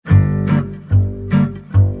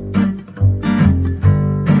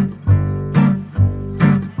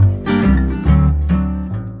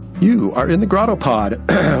You are in the Grotto Pod.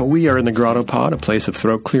 We are in the Grotto Pod, a place of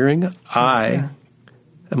throat clearing. I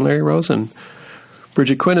am Larry Rosen.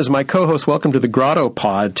 Bridget Quinn is my co-host. Welcome to the Grotto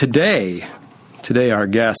Pod. Today our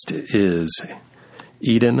guest is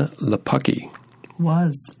Edan Lepucki.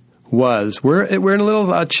 Was. We're in a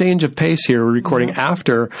little change of pace here. We're recording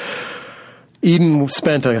after Edan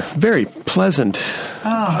spent a very pleasant,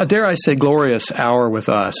 dare I say, glorious hour with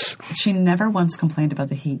us. She never once complained about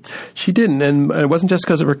the heat. She didn't, and it wasn't just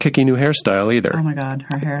because of her kicky new hairstyle either. Oh my God,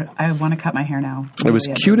 her hair! I want to cut my hair now. It was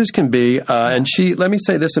cute as can be, and she. Let me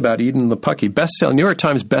say this about Edan Lepucki, New York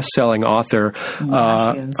Times best-selling author,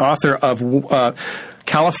 author of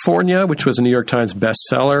California, which was a New York Times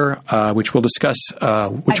bestseller, which we'll discuss,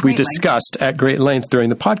 we discussed at great length during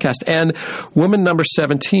the podcast, and Woman Number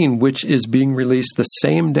 17, which is being released the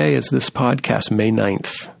same day as this podcast, May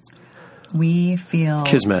 9th. We feel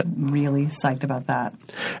Kismet. Really psyched about that.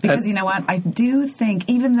 Because you know what? I do think,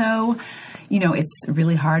 even though, it's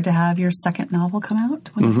really hard to have your second novel come out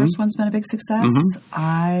when the first one's been a big success,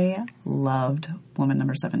 I loved Woman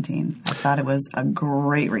Number 17. I thought it was a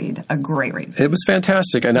great read. It was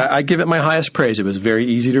fantastic, and I give it my highest praise. It was very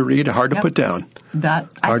easy to read, hard to put down. I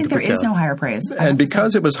think there is no higher praise. And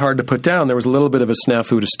because it was hard to put down, there was a little bit of a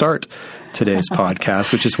snafu to start today's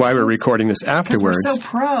podcast, which is why we're recording this afterwards. We're so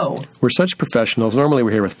pro. We're such professionals. Normally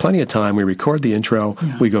we're here with plenty of time. We record the intro.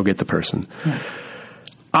 Yeah. We go get the person. Yeah.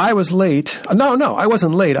 I was late. No, I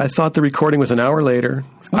wasn't late. I thought the recording was an hour later.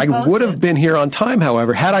 I would have been here on time,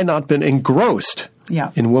 however, had I not been engrossed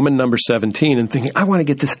in Woman Number 17 and thinking, I want to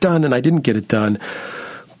get this done, and I didn't get it done,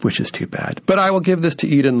 which is too bad. But I will give this to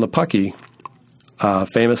Edan Lepucki,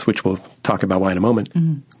 famous, which we'll talk about why in a moment.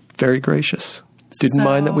 Very gracious. Didn't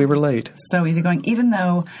mind that we were late. So easygoing, even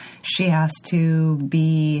though she has to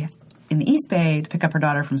be in the East Bay to pick up her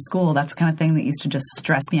daughter from school. That's the kind of thing that used to just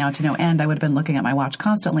stress me out to no end. I would have been looking at my watch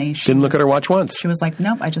constantly. Didn't look at her watch once. She was like,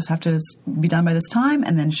 nope, I just have to be done by this time.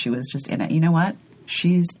 And then she was just in it. You know what?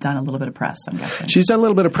 She's done a little bit of press, I'm guessing. She's done a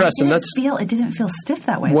little bit of press. It didn't feel stiff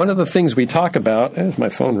that way. One of the things we talk about, there's my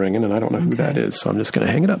phone ringing, and I don't know who that is, so I'm just going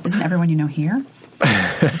to hang it up. Isn't everyone you know here?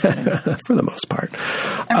 For the most part.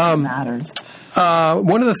 Everything matters.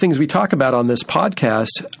 One of the things we talk about on this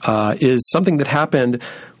podcast is something that happened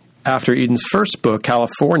after Edan's first book,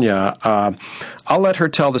 California. I'll let her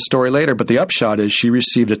tell the story later, but the upshot is she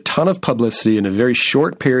received a ton of publicity in a very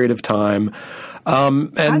short period of time.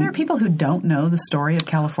 And are there people who don't know the story of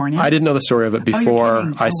California? I didn't know the story of it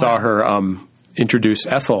before I saw her introduce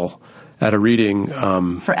Ethel at a reading.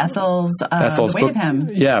 For Ethel's The Weight of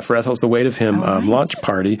Him. Yeah, for Ethel's The Weight of Him launch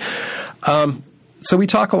party. So we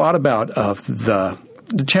talk a lot about the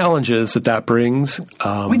challenges that brings.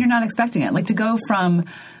 When you're not expecting it. Like to go from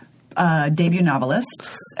debut novelist.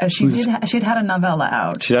 She'd had a novella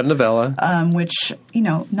out. She had a novella. Which,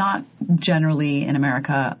 not generally in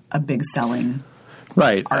America a big selling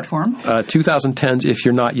art form. 2010's If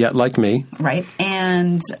You're Not Yet Like Me. Right.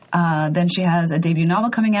 And then she has a debut novel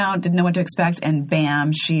coming out, didn't know what to expect, and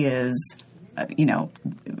bam, she is,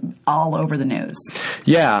 all over the news.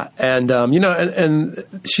 Yeah. And, and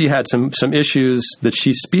she had some issues that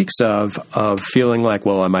she speaks of feeling like,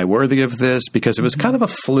 well, am I worthy of this? Because it was kind of a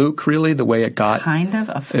fluke, really, the way it got. Kind of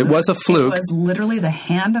a fluke. It was a fluke. It was literally the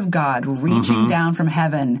hand of God reaching down from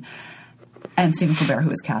heaven. And Stephen Colbert,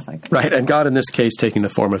 who is Catholic. Right. And God, in this case, taking the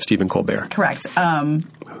form of Stephen Colbert. Correct.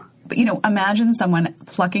 But, imagine someone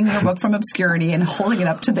plucking your book from obscurity and holding it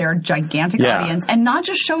up to their gigantic audience and not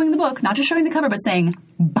just showing the book, not just showing the cover, but saying,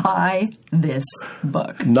 buy this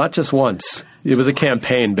book. Not just once. It was a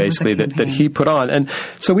campaign, basically, that he put on. And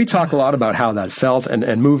so we talk a lot about how that felt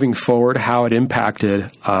and moving forward, how it impacted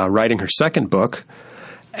writing her second book.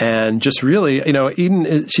 And just really,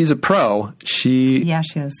 Edan, she's a pro. She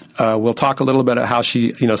is. We'll talk a little bit about how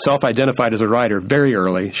she, self-identified as a writer very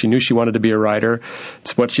early. She knew she wanted to be a writer.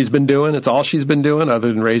 It's what she's been doing. It's all she's been doing other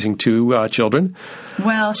than raising two children.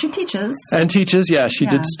 Well, she teaches. And teaches, She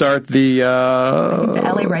did start the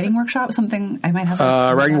LA writing workshop, something I might have.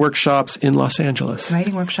 Writing workshops in Los Angeles.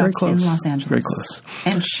 Writing workshops in Los Angeles. Very close.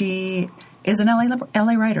 And she is an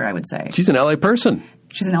LA writer, I would say. She's an LA person.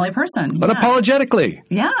 She's an LA person. Unapologetically.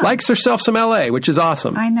 Yeah. Likes herself some LA, which is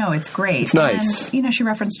awesome. I know. It's great. It's nice. And, she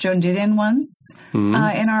referenced Joan Didion once in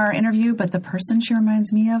our interview, but the person she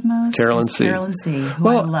reminds me of most is Carolyn C., who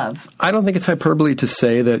I love. I don't think it's hyperbole to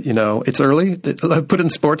say that, it's early. Put it in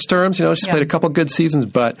sports terms, she's played a couple good seasons,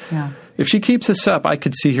 but if she keeps this up, I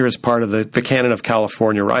could see her as part of the canon of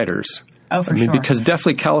California writers. Oh, for sure. Because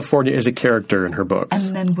definitely California is a character in her books.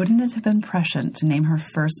 And then wouldn't it have been prescient to name her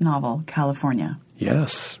first novel California?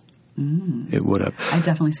 Yes. It would have. I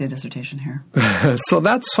definitely see a dissertation here. So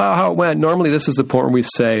that's how it went. Normally, this is the point where we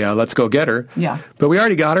say, let's go get her. Yeah. But we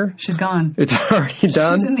already got her. She's gone. It's already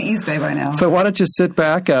done. She's in the East Bay by now. So why don't you sit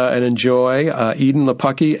back and enjoy Edan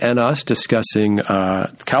Lepucki and us discussing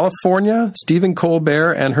California, Stephen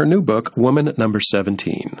Colbert, and her new book, Woman Number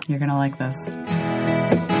 17. You're going to like this.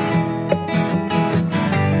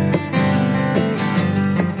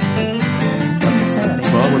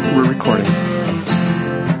 Well, we're recording.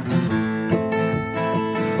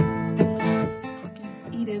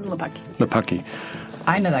 Lepucki.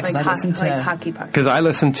 I know that because I listened to hockey puck. Because I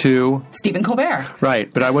listened to Stephen Colbert.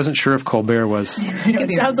 Right, but I wasn't sure if Colbert was.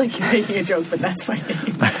 It sounds like he's making a joke, but that's my name.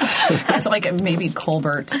 It's like maybe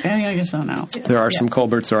Colbert. I just don't know. There are some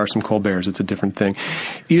Colberts, there are some Colberts. It's a different thing.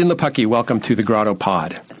 Edan Lepucki, welcome to the Grotto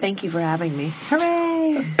Pod. Thank you for having me.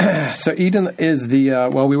 Hooray! So Edan is the,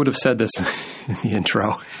 well, we would have said this in the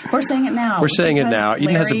intro. We're saying it now. We're saying it now.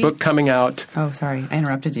 Edan has a book coming out. Oh, sorry. I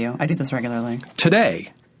interrupted you. I do this regularly.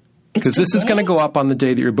 Today. Because this is going to go up on the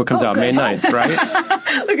day that your book comes out, good. May 9th, right?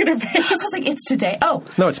 Look at her face. I was like, it's today. Oh.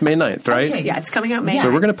 No, it's May 9th, right? Okay, yeah, it's coming out May 9th. So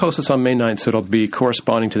we're going to post this on May 9th, so it'll be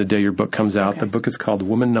corresponding to the day your book comes out. The book is called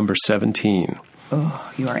Woman Number 17.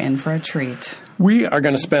 Oh, you are in for a treat. We are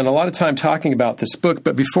going to spend a lot of time talking about this book,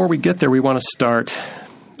 but before we get there, we want to start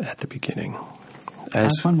at the beginning.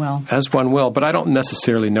 As one will. As one will, but I don't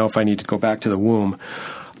necessarily know if I need to go back to the womb.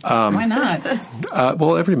 Why not?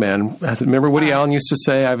 Well, every man has it. Remember Woody Allen used to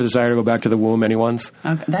say, I have a desire to go back to the womb, anyone's?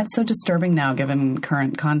 Okay. That's so disturbing now, given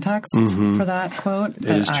current context for that quote. It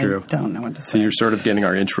is true. I don't know what to say. So you're sort of getting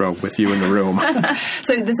our intro with you in the room.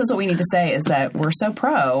 So this is what we need to say, is that we're so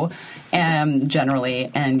pro, generally,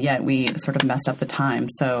 and yet we sort of messed up the time.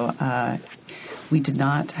 So we did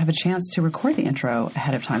not have a chance to record the intro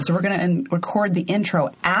ahead of time. So we're going to record the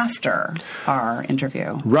intro after our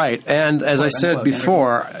interview. Right. And as I said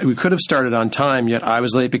before, we could have started on time, yet I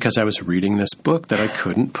was late because I was reading this book that I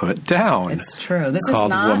couldn't put down. It's true. This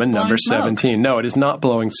called is not Woman Number 17. No, it is not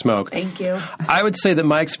blowing smoke. Thank you. I would say that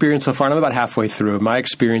my experience so far, and I'm about halfway through, my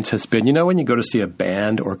experience has been, you know, when you go to see a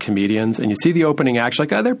band or comedians and you see the opening act, you're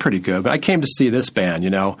like, oh, they're pretty good. But I came to see this band, you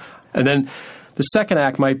know. And then the second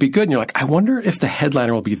act might be good, and you're like, I wonder if the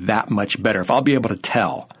headliner will be that much better, if I'll be able to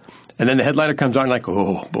tell. And then the headliner comes on, and like,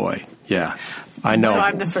 oh, boy, yeah, I know. So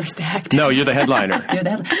I'm the first act. No, you're the headliner.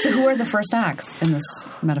 So who are the first acts in this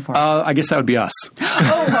metaphor? I guess that would be us. All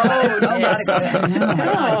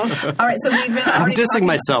right, so we've been I'm dissing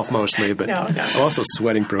myself mostly, but No. I'm also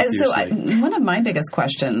sweating profusely. So one of my biggest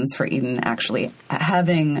questions for Edan, actually,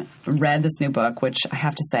 having read this new book, which I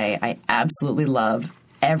have to say I absolutely love,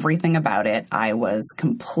 everything about it. I was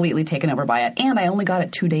completely taken over by it, and I only got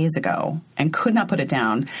it 2 days ago and could not put it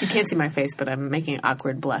down. You can't see my face, but I'm making an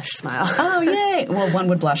awkward blush smile. Oh, yay. Well, one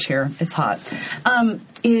would blush here. It's hot. I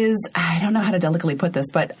don't know how to delicately put this,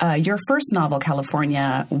 but your first novel,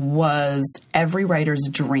 California, was every writer's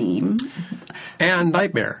dream. And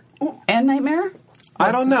Nightmare. And Nightmare?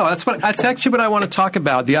 I don't know. That's actually what I want to talk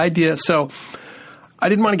about. The idea. So I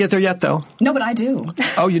didn't want to get there yet, though. No, but I do.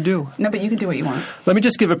 Oh, you do? No, but you can do what you want. Let me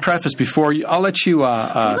just give a preface before you. I'll let you.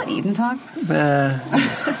 Can you let Edan talk?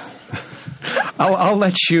 I'll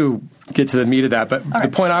let you get to the meat of that. But the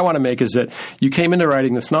point I want to make is that you came into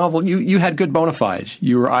writing this novel. You had good bona fides.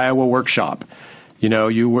 You were Iowa Workshop. You know,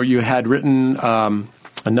 you had written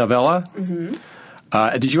a novella. Mm-hmm.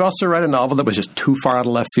 Did you also write a novel that was just too far out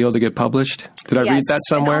of left field to get published? Did I read that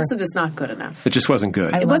somewhere? And also just not good enough. It just wasn't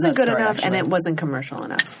good. It wasn't good enough, and it wasn't commercial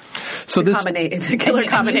enough. So it's a killer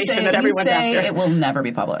combination that everyone's after. It will never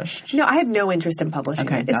be published. No, I have no interest in publishing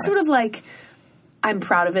it. It's sort of like, I'm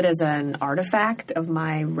proud of it as an artifact of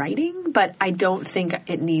my writing, but I don't think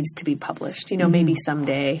it needs to be published. You know, maybe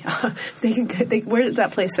someday where's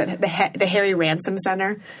that place that the Harry Ransom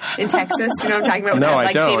Center in Texas? You know what I'm talking about? No,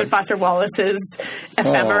 I don't. David Foster Wallace's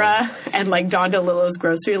ephemera and like Don DeLillo's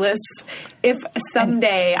grocery lists. If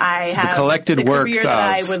someday I have the career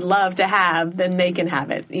that I would love to have, then they can have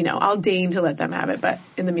it. You know, I'll deign to let them have it. But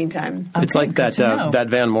in the meantime, it's like that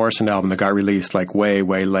Van Morrison album that got released like way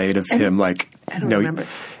late of him like. I don't remember.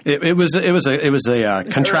 It was a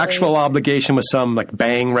contractual obligation with some like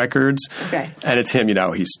Bang Records, and it's him. You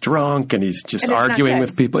know, he's drunk and he's just arguing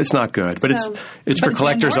with people. It's not good, but it's for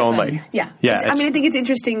collectors only. Yeah. I mean, I think it's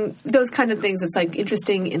interesting. Those kind of things. It's like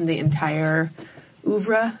interesting in the entire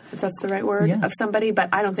oeuvre, if that's the right word, of somebody. But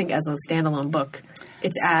I don't think as a standalone book,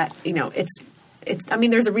 it's I mean,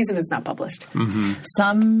 there's a reason it's not published. Mm-hmm.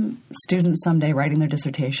 Some student someday writing their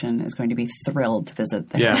dissertation is going to be thrilled to visit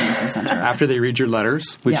the Hamilton Center. After they read your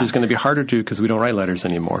letters, which is going to be harder to because we don't write letters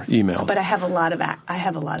anymore, emails. But I have a lot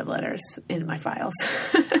of letters in my files.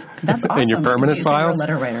 That's awesome. In your permanent files? You're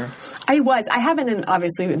a letter writer. I haven't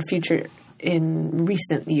obviously in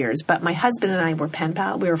recent years, but my husband and I were pen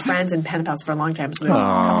pals. We were friends and pen pals for a long time. So there's a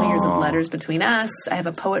couple years of letters between us. I have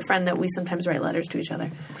a poet friend that we sometimes write letters to each other.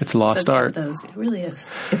 It's lost art. It really is.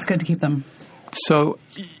 It's good to keep them. So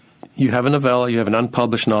you have a novella. You have an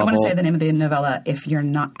unpublished novel. I want to say the name of the novella. If you're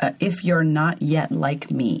not yet like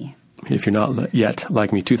me. If you're not yet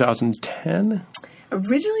like me, 2010.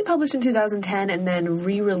 Originally published in 2010 and then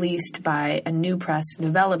re-released by a new press,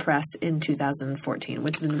 Novella Press, in 2014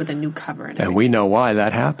 with a new cover. And we know why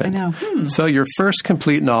that happened. I know. So your first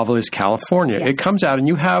complete novel is California. Yes. It comes out and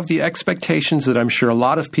you have the expectations that I'm sure a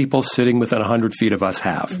lot of people sitting within 100 feet of us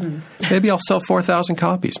have. Mm-hmm. Maybe I'll sell 4,000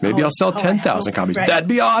 copies. Maybe I'll sell 10,000 copies. Right. That'd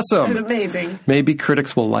be awesome. Amazing. Maybe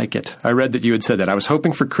critics will like it. I read that you had said that. I was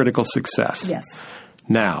hoping for critical success. Yes.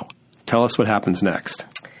 Now, tell us what happens next.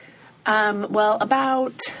 That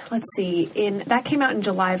came out in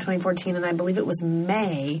July of 2014, and I believe it was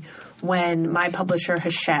May when my publisher,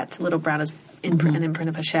 Hachette, Little Brown is an imprint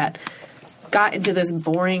of Hachette, got into this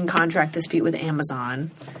boring contract dispute with Amazon.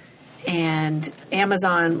 And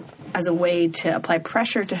Amazon, as a way to apply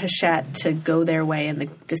pressure to Hachette to go their way in the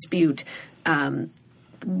dispute,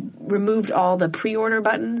 removed all the pre-order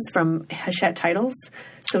buttons from Hachette titles,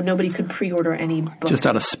 so nobody could pre-order any book. Just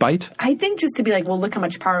out of spite? I think just to be like, well, look how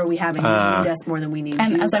much power we have, and you need us more than we need you.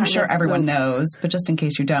 And as I'm sure everyone knows, but just in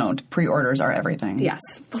case you don't, pre-orders are everything. Yes.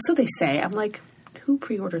 Well, so they say. I'm like, who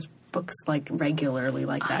pre-orders books like regularly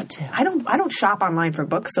like that? I don't shop online for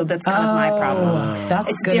books, so that's kind of my problem.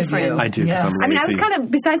 That's it's good different. Of you. I do. Yes. I'm lazy. I was kind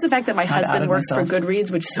of, besides the fact that my husband works for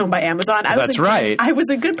Goodreads, which is owned by Amazon. That's right. I was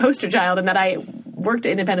a good poster child in that I worked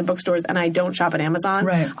at independent bookstores and I don't shop at Amazon.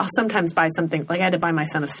 Right. I'll sometimes buy something, like I had to buy my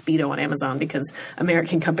son a Speedo on Amazon because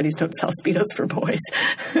American companies don't sell Speedos for boys.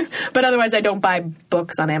 But otherwise I don't buy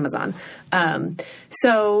books on Amazon.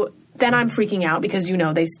 So then I'm freaking out because,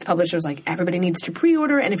 publishers like everybody needs to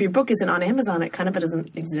pre-order, and if your book isn't on Amazon, it kind of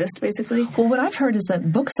doesn't exist, basically. Well, what I've heard is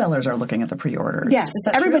that booksellers are looking at the pre-orders. Yes,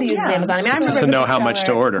 everybody uses Amazon. I mean, just to know how much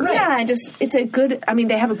to order. Right. Yeah, it's a good. I mean,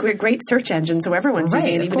 they have a great search engine, so everyone's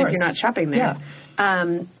using it, even if you're not shopping there.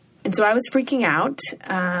 Yeah. And so I was freaking out,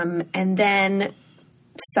 and then.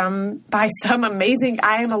 By some amazing,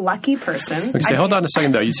 I am a lucky person. Okay, hold on a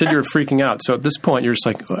second, though. You said you were freaking out. So at this point, you're just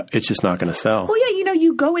like, it's just not going to sell. Well, yeah,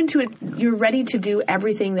 you go into it, you're ready to do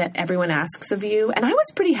everything that everyone asks of you. And I was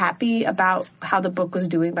pretty happy about how the book was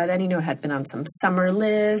doing by then. It had been on some summer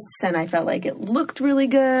lists, and I felt like it looked really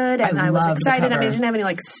good, and I was excited. I mean, it didn't have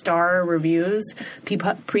any, star reviews,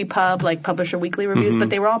 pre-pub, Publisher Weekly reviews,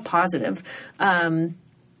 but they were all positive.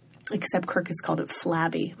 Except Kirkus called it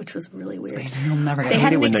flabby, which was really weird. You'll never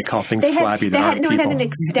get it when they call things flabby. It had an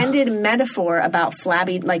extended metaphor about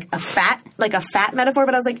flabby, like a fat metaphor.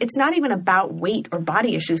 But I was like, it's not even about weight or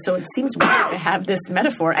body issues, so it seems weird to have this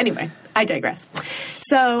metaphor. Anyway, I digress.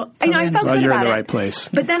 So I felt good about it. You're in the right place.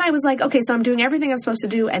 But then I was like, okay, so I'm doing everything I'm supposed to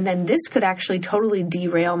do, and then this could actually totally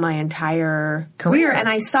derail my entire career. And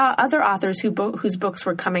I saw other authors whose books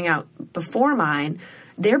were coming out before mine.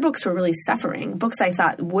 Their books were really suffering. Books I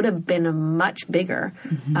thought would have been much bigger.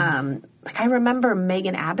 Mm-hmm. I remember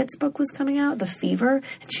Megan Abbott's book was coming out, The Fever,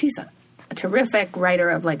 and she's a terrific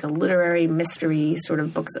writer of a literary mystery sort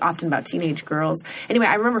of books, often about teenage girls. Anyway,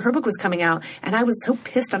 I remember her book was coming out, and I was so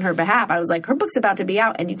pissed on her behalf. I was like, her book's about to be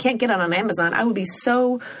out, and you can't get it on Amazon. I would be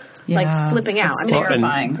so flipping out. It's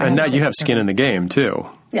terrifying. And now you have skin in the game too.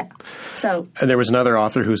 Yeah. So. And there was another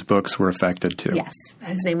author whose books were affected too. Yes.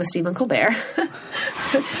 His name was Stephen Colbert,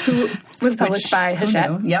 who was published by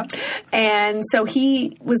Hachette. Yep. And so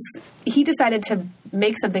he decided to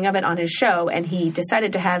make something of it on his show, and he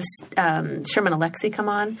decided to have Sherman Alexie come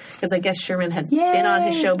on, because I guess Sherman has been on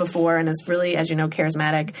his show before and is really, as you know,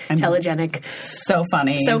 charismatic, telegenic. So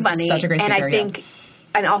funny. Such a great speaker. And I think,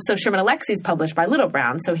 and also Sherman Alexie is published by Little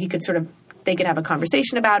Brown, so he could they could have a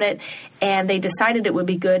conversation about it, and they decided it would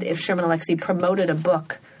be good if Sherman Alexie promoted a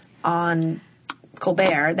book on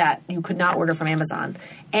Colbert that you could not order from Amazon.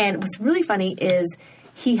 And what's really funny is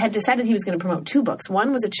he had decided he was going to promote two books.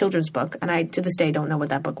 One was a children's book, and I, to this day, don't know what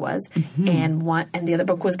that book was. Mm-hmm. And the other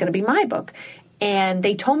book was going to be my book. And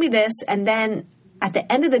they told me this, and then at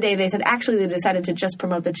the end of the day, they said, actually, they decided to just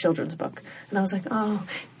promote the children's book. And I was like, oh.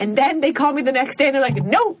 And then they called me the next day, and they're like,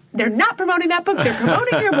 no, they're not promoting that book. They're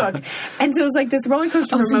promoting your book. And so it was like this roller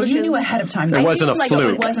coaster of emotions. So you knew ahead of time. It wasn't a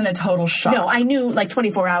fluke. It wasn't a total shock. No, I knew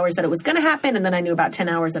 24 hours that it was going to happen, and then I knew about 10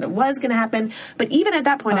 hours that it was going to happen. But even at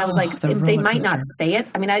that point, I was like, they might not say it.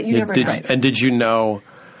 I mean, you never know. And did you know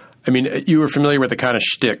I mean, you were familiar with the kind of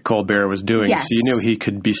shtick Colbert was doing, yes. So you knew he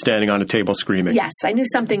could be standing on a table screaming. Yes, I knew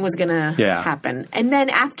something was going to happen. And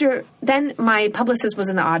then my publicist was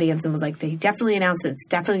in the audience and was like, they definitely announced it's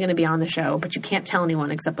definitely going to be on the show, but you can't tell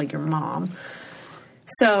anyone except like your mom.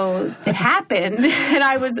 So it happened,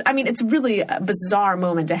 and it's really a bizarre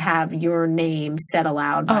moment to have your name said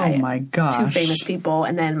aloud by two famous people.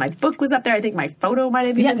 And then my book was up there. I think my photo might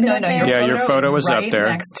have been up there. Your photo was right up there.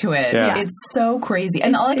 next to it. Yeah. It's so crazy.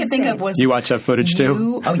 And all I could think of was... You watch that footage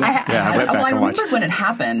too? Oh, yeah. I remembered when it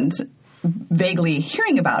happened, vaguely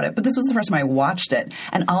hearing about it, but this was the first time I watched it.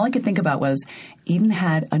 And all I could think about was Edan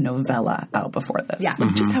had a novella out before this. Yeah.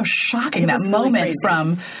 Like, just how shocking that moment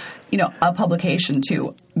from... a publication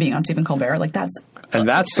to being on Stephen Colbert, like that's... And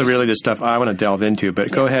that's really the stuff I want to delve into, but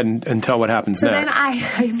go ahead and tell what happens next. So then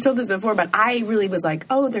I've told this before, but I really was like,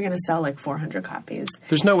 oh, they're going to sell like 400 copies.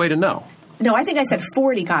 There's no way to know. No, I think I said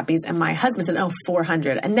 40 copies, and my husband said,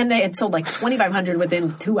 400. And then they had sold like 2,500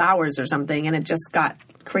 within 2 hours or something, and it just got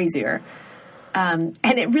crazier. And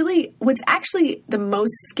it really, what's actually the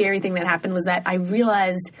most scary thing that happened was that I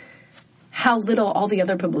realized how little all the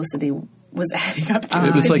other publicity was adding up to.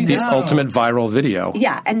 It was like the ultimate viral video.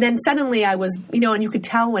 Yeah, and then suddenly I was, and you could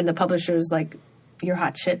tell when the publisher's like, you're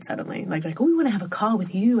hot shit suddenly. Like, we want to have a call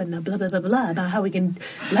with you and the blah, blah, blah, blah, about how we can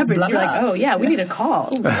leverage. You're like, oh, yeah, we need a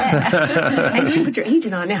call. Ooh, yeah. And you put your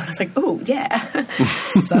agent on now. I was like, oh, yeah.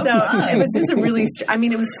 So it was just a really,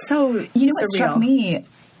 it was so surreal. What struck me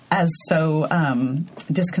as so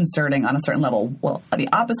disconcerting on a certain level. Well, the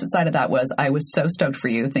opposite side of that was I was so stoked for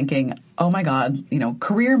you, thinking, oh my God,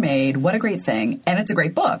 career made, what a great thing. And it's a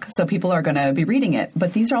great book, so people are going to be reading it.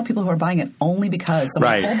 But these are all people who are buying it only because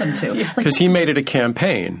someone told them to. Because he made it a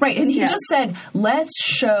campaign. Right, and he just said, let's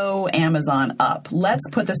show Amazon up. Let's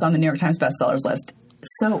put this on the New York Times bestsellers list.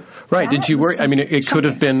 So did you worry? It could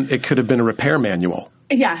have been a repair manual.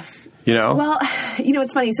 Yeah. Well,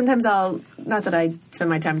 it's funny. Sometimes not that I spend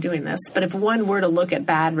my time doing this, but if one were to look at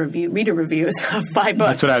bad reader reviews of my book,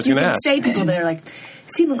 that's what I was going to ask. Say people that are like,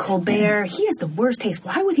 Stephen Colbert, he has the worst taste.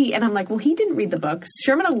 Why would he? And I'm like, well, he didn't read the book.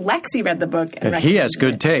 Sherman Alexie read the book. And he has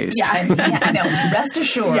good taste. Yeah. I know. Rest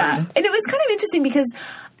assured. Yeah. And it was kind of interesting because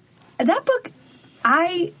that book,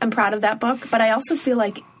 I am proud of that book, but I also feel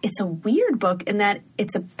like it's a weird book in that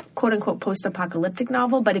it's a quote-unquote post-apocalyptic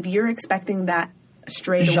novel, but if you're expecting that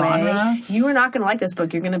straight away, you are not going to like this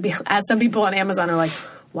book. You're going to be, as some people on Amazon are like,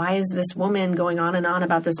 why is this woman going on and on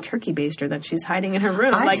about this turkey baster that she's hiding in her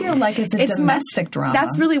room? I feel like it's a domestic drama.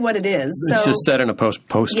 That's really what it is. It's just set in a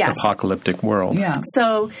post-apocalyptic world. Yeah.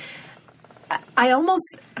 So I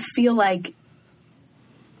almost feel like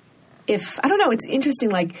I don't know, it's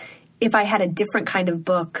interesting, like if I had a different kind of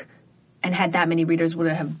book and had that many readers, would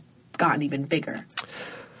it have gotten even bigger?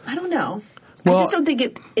 I don't know. Well, I just don't think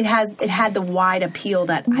it had the wide appeal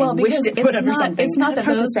that I wished it would have or something. It's not that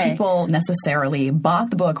those people necessarily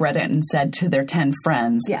bought the book, read it, and said to their 10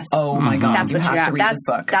 friends, yes. Oh my God, you have to read this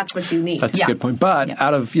book. That's what you need. That's a good point. But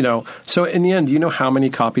out of, so in the end, do you know how many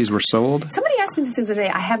copies were sold? Somebody asked me this the other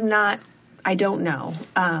day. I don't know.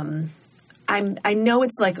 I know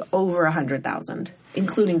it's like over 100,000.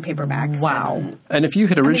 Including paperbacks. Wow. And if you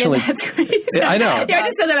had originally... that's crazy. I know. Yeah, I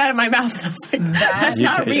just said that out of my mouth. And I was like, that's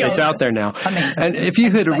not real. It's out there now. Amazing. And if you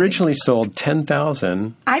had originally sold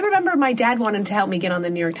 10,000... I remember my dad wanted to help me get on the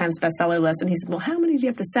New York Times bestseller list. And he said, well, how many do you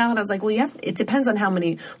have to sell? And I was like, well, it depends on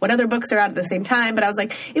what other books are out at the same time. But I was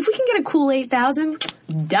like, if we can get a cool 8,000,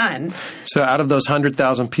 done. So out of those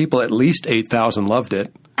 100,000 people, at least 8,000 loved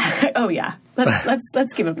it. Oh, yeah.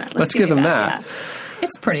 Let's give him that. Let's give him that. Yeah.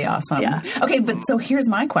 It's pretty awesome. Yeah. Okay, but so here's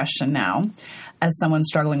my question now, as someone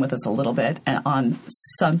struggling with this a little bit and on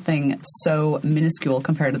something so minuscule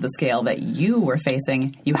compared to the scale that you were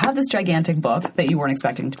facing. You have this gigantic book that you weren't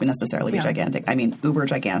expecting to necessarily be gigantic. I mean, uber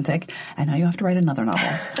gigantic. And now you have to write another novel.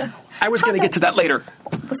 I was going to get to that later.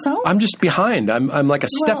 So? I'm just behind. I'm like a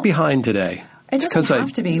step behind today. It doesn't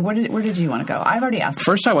have to be. Where did you want to go? I've already asked.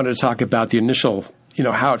 First, I wanted to talk about the initial...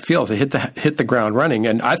 how it feels to hit the ground running.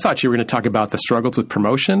 And I thought you were going to talk about the struggles with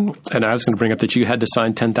promotion, and I was going to bring up that you had to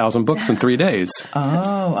sign 10,000 books in 3 days.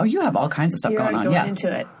 Oh, you have all kinds of stuff going on. Going into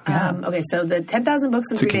it. Yeah. Okay, so the 10,000 books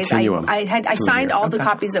in 3 days. I signed all the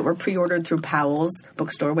copies that were pre-ordered through Powell's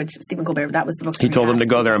bookstore, which Stephen Colbert, that was the bookstore. He told them to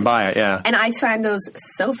go there and buy it, yeah. And I signed those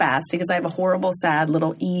so fast because I have a horrible, sad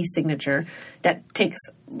little e-signature that takes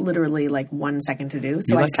literally like 1 second to do.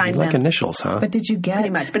 So I signed them. Like initials, huh? But did you get...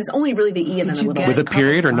 Pretty much. But it's only really the E and then the little... With a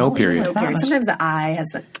period or no period? No period. Sometimes the I has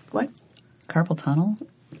the... What? Carpal tunnel?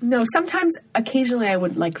 No, occasionally I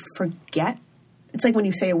would like forget. It's like when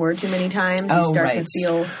you say a word too many times, you start to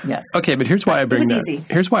feel... Yes. Okay, but here's why I bring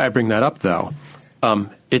that up, though.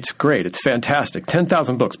 It's great. It's fantastic.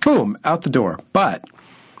 10,000 books. Boom, out the door. But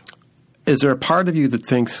is there a part of you that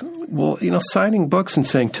thinks, well, signing books and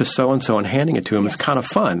saying to so-and-so and handing it to him is kind of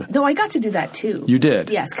fun? No, I got to do that too. You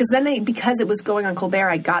did? Yes, because then because it was going on Colbert,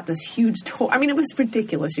 I got this huge tour. I mean, it was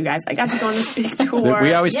ridiculous, you guys. I got to go on this big tour.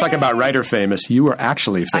 We always talk about writer famous. You were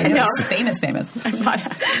actually famous. I know, famous.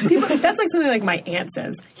 That's like something like my aunt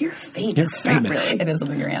says. You're famous. You're famous. Not really. It is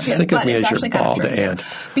something your aunt says. Think of me as your kind of bald true, aunt.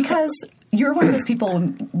 Because you're one of those people,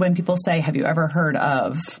 when people say, have you ever heard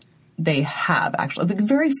of... They have, actually.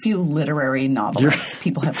 Very few literary novelists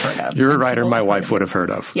people have heard of. You're a writer my wife would have heard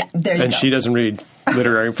of. Yeah, there you go. And she doesn't read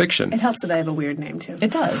literary fiction. It helps that I have a weird name, too. It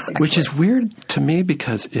does. Which is weird to me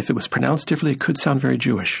because if it was pronounced differently, it could sound very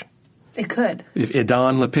Jewish. It could. If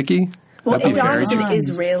Edan Lepucki. Well, Edan is an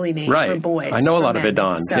Israeli name for boys. I know a lot of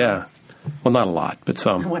Edans, yeah. Well, not a lot, but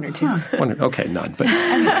some. One or two. Okay, none. But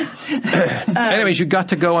anyways, you got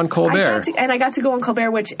to go on Colbert. I got to go on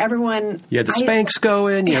Colbert, which everyone... You had the Spanx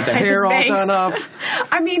going. You had the hair all done up.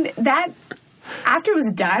 I mean, after it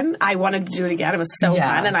was done, I wanted to do it again. It was so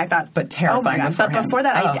fun, and I thought... But terrifying. Oh, my God. But before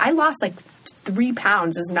that, I lost like 3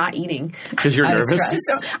 pounds just not eating. Because you're nervous?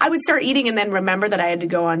 So I would start eating and then remember that I had to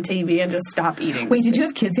go on TV and just stop eating. Wait, did you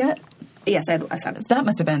have kids yet? Yes, I had a son. That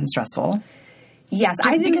must have been stressful. Yes,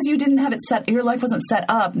 I didn't, because you didn't have it set. Your life wasn't set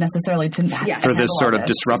up necessarily to for this sort of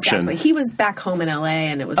disruption. Exactly. He was back home in LA,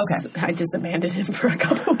 and it was I just abandoned him for a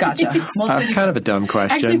couple of weeks. Well, kind of a dumb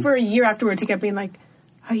question. Actually, for a year afterwards, he kept being like,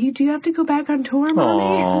 do you have to go back on tour,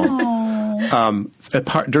 Mommy?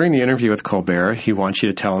 During the interview with Colbert, he wants you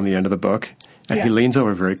to tell him the end of the book, and he leans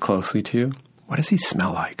over very closely to you. What does he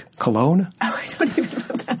smell like? Cologne? Oh, I don't even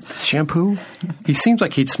know that. Shampoo? He seems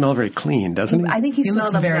like he'd smell very clean, doesn't he? I think he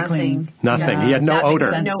smelled of very nothing. Clean. Nothing. Yeah. He had no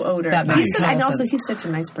odor. No odor. And also, he's such a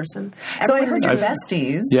nice person. So I heard your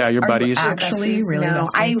besties. Yeah, your buddies. Actually, really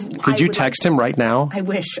besties. Could you text him right now? I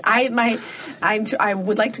wish. I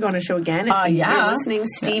would like to go on a show again. If you're listening,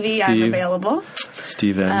 Stevie, I'm available.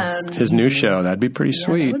 Steven. His new show. That'd be pretty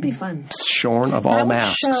sweet. That would be fun. Shorn of all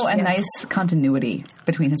masks. Show a nice continuity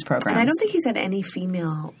between his programs. And I don't think he's had any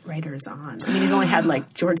female writers on. I mean, he's only had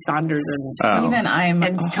like George Saunders and Steven, I'm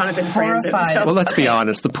Jonathan horrified. So. Well, let's be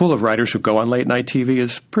honest. The pool of writers who go on late night TV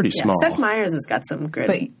is pretty small. Seth Meyers has got some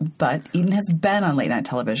good. But Edan has been on late night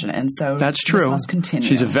television, and so that's true. This must continue.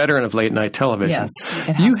 She's a veteran of late night television. Yes,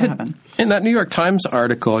 it has to happen. In that New York Times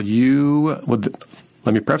article, let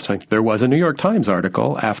me preface something. There was a New York Times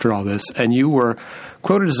article after all this, and you were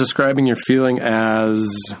quoted as describing your feeling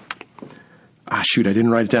as... I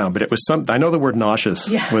didn't write it down, but it was something. I know the word nauseous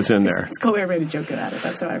was in there. It's Colbert made a joke about it.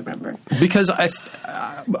 That's what I remember. Because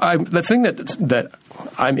the thing that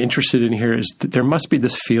I'm interested in here is that there must be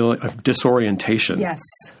this feeling of disorientation. Yes.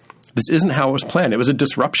 This isn't how it was planned. It was a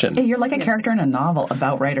disruption. You're like a character in a novel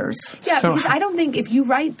about writers. Yeah, because I don't think if you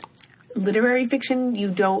write literary fiction,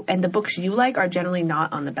 you don't, and the books you like are generally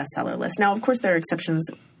not on the bestseller list. Now, of course, there are exceptions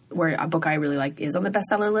where a book I really like is on the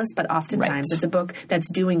bestseller list, but oftentimes it's a book that's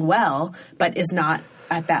doing well, but is not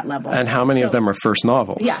at that level. And how many of them are first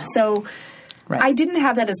novels? Yeah, so I didn't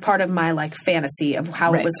have that as part of my fantasy of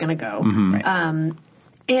how it was going to go. Mm-hmm.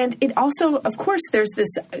 And it also, of course, there's this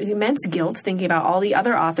immense guilt thinking about all the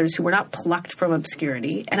other authors who were not plucked from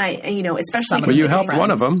obscurity, and especially. Well, you helped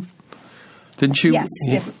one of them. Didn't you? Yes,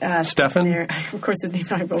 Stephen. Of course, his name.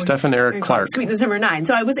 Stephen Eric Clark. Sweetness number 9.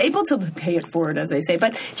 So I was able to pay it forward, as they say.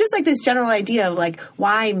 But just like this general idea of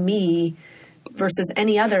why me versus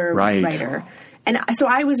any other writer, and so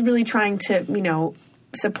I was really trying to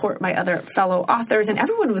support my other fellow authors, and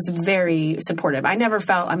everyone was very supportive. I never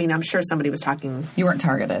felt. I mean, I'm sure somebody was talking. You weren't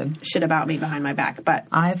targeted. Shit about me behind my back, but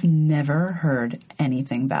I've never heard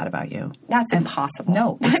anything bad about you. That's impossible.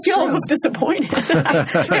 No, I feel almost disappointed.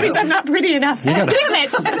 That means I'm not pretty enough. Damn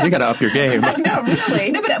it! You got to up your game. No,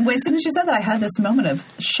 really. No, but as soon as you said that, I had this moment of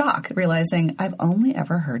shock, realizing I've only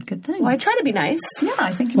ever heard good things. Well, I try to be nice. Yeah,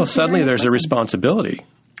 I think. Well, suddenly there's a responsibility.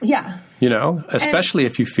 Yeah. Especially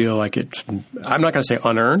if you feel like it's, I'm not going to say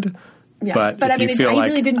unearned, but I mean, you feel I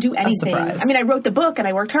really didn't do anything. I mean, I wrote the book and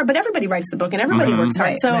I worked hard, but everybody writes the book and everybody works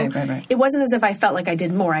hard. So it wasn't as if I felt like I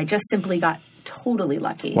did more. I just simply got totally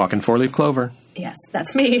lucky. Walking 4-leaf clover. Yes,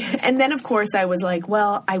 that's me. And then, of course, I was like,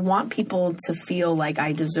 well, I want people to feel like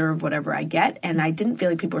I deserve whatever I get. And I didn't feel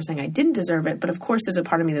like people were saying I didn't deserve it. But, of course, there's a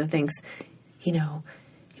part of me that thinks, you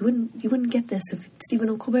wouldn't get this if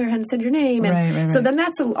Stephen Colbert hadn't said your name. And so then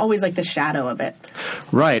that's always like the shadow of it.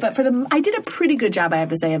 Right. But I did a pretty good job, I have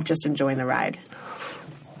to say, of just enjoying the ride.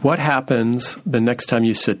 What happens the next time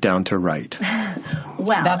you sit down to write?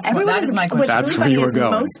 Well, that is my question. What's That's really funny where is you were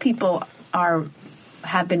going. most people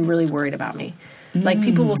have been really worried about me. Like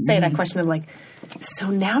people will say that question of so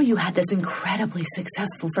now you had this incredibly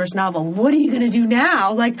successful first novel. What are you going to do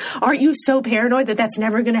now? Like, aren't you so paranoid that that's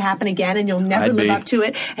never going to happen again and you'll never live up to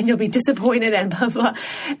it and you'll be disappointed and blah, blah.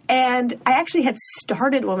 And I actually had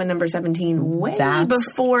started Woman Number 17 way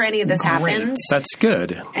before any of this happened. That's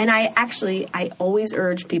good. And I always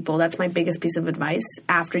urge people, that's my biggest piece of advice,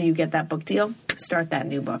 after you get that book deal, start that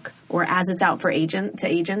new book. Or as it's out for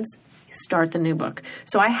agents, start the new book.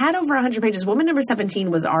 So I had over 100 pages. Woman Number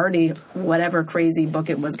 17 was already whatever crazy book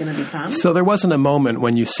it was going to become. So there wasn't a moment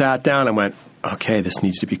when you sat down and went, okay, this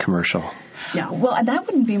needs to be commercial. No. Well, that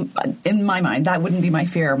wouldn't be, in my mind, that wouldn't be my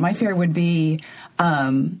fear. My fear would be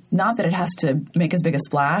not that it has to make as big a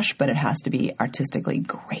splash, but it has to be artistically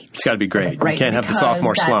great. It's got to be great. Right? You can't have the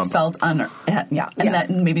sophomore slump. Felt and that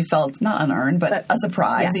maybe felt not unearned, but a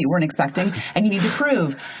surprise that you weren't expecting, and you need to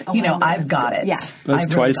prove, I've got it. Yeah. That's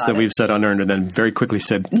twice that we've said unearned and then very quickly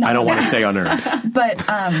said, I don't want to say unearned. But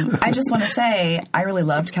I just want to say I really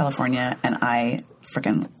loved California, and I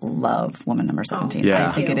freaking love Woman Number 17.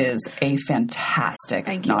 I think it is a fantastic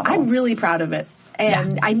novel. I'm really proud of it.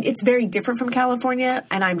 And it's very different from California,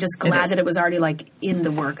 and I'm just glad that it was already in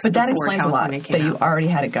the works. But that explains California a lot, that you already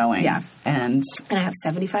had it going. Yeah. And I have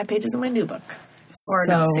 75 pages in my new book. Or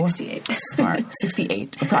so 68. Smart.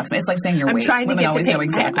 68, approximately. It's like saying your weight. Women always know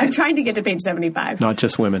exactly. I'm trying to get to page 75. Not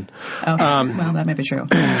just women. Okay. Well, that may be true.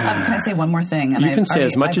 Can I say one more thing? And you can say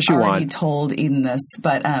as much as you want. I've already told Eden this,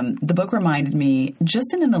 but the book reminded me,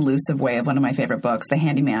 just in an elusive way, of one of my favorite books, The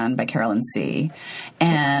Handyman by Carolyn C.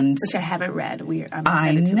 Which I haven't read.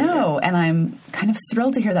 I know, and I'm kind of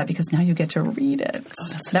thrilled to hear that because now you get to read it.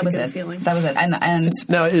 That was it. Feeling. That was it. And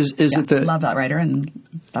now, is it the... love that writer, and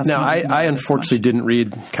that's now, I unfortunately didn't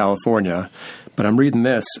read California, but I'm reading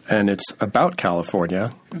this, and it's about California.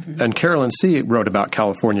 Mm-hmm. And Carolyn C. wrote about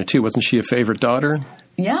California, too. Wasn't she a favorite daughter?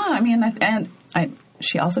 Yeah, I mean,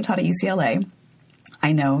 she also taught at UCLA.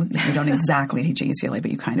 I know that you don't exactly teach at UCLA, but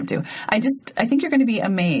you kind of do. I think you're going to be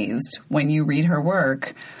amazed when you read her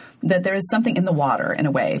work that there is something in the water, in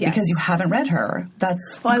a way, because you haven't read her.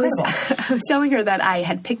 That's incredible. I was telling her that I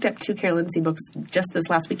had picked up 2 Carolyn C. books just this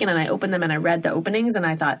last weekend, and I opened them and I read the openings, and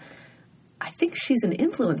I thought, I think she's an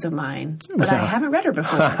influence of mine, but I haven't read her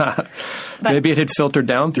before. But maybe it had filtered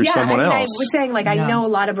down through someone else. I was saying, I know a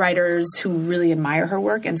lot of writers who really admire her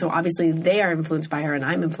work, and so obviously they are influenced by her, and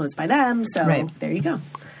I'm influenced by them, so there you go.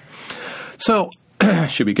 So...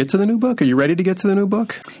 should we get to the new book? Are you ready to get to the new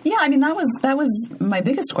book? Yeah, I mean that was my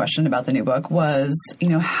biggest question about the new book was,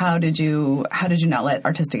 how did you not let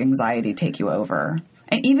artistic anxiety take you over?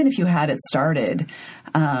 And even if you had it started,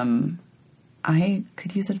 I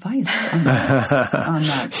could use advice on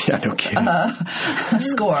that yeah, no kidding.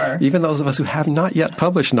 Score. Even those of us who have not yet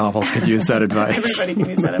published novels could use that advice. Everybody can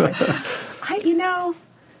use that advice.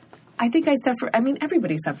 I think I suffer. I mean,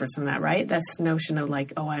 everybody suffers from that, right? This notion of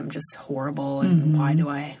I'm just horrible, and why do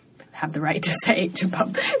I have the right to say to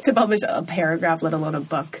publish a paragraph, let alone a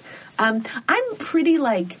book? I'm pretty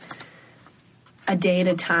a day at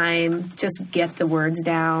a time, just get the words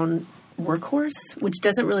down workhorse, which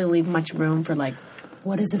doesn't really leave much room for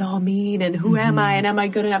what does it all mean, and who am I, and am I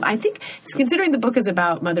good enough? I think, considering the book is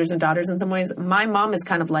about mothers and daughters in some ways, my mom is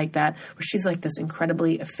kind of like that, where she's this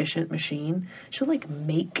incredibly efficient machine. She'll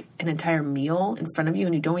make an entire meal in front of you,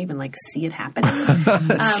 and you don't even see it happening.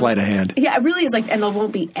 Sleight of hand. Yeah, it really is and there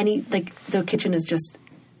won't be any, the kitchen is just...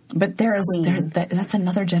 But that's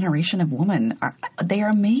another generation of women. They are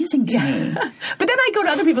amazing to me. But then I go to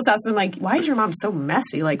other people's houses and I'm why is your mom so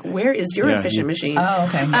messy? Where is your efficient machine? Oh,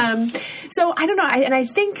 okay. So I don't know. And I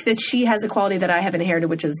think that she has a quality that I have inherited,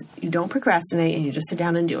 which is you don't procrastinate and you just sit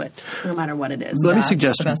down and do it, no matter what it is. Let me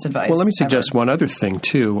suggest the best advice. Well, let me suggest one other thing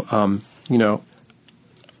too.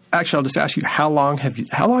 Actually, I'll just ask you: how long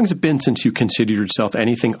has it been since you considered yourself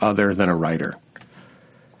anything other than a writer?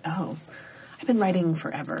 Oh. I've been writing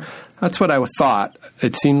forever. That's what I thought.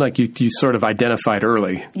 It seemed like you sort of identified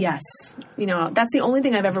early. Yes. That's the only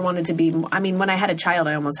thing I've ever wanted to be. I mean, when I had a child,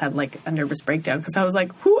 I almost had a nervous breakdown because I was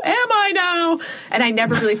who am I now? And I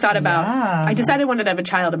never really thought about, I decided I wanted to have a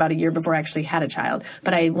child about a year before I actually had a child.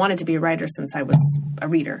 But I wanted to be a writer since I was a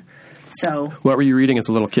reader. So. What were you reading as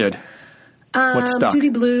a little kid? What stuff? Judy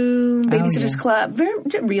Blume, Babysitter's Club,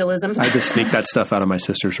 realism. I just sneaked that stuff out of my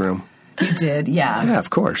sister's room. You did, yeah. Yeah, of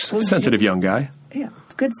course. Sensitive young guy. Yeah.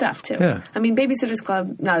 good stuff, too. Yeah. I mean, Babysitter's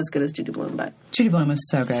Club, not as good as Judy Blume, but... Judy Blume is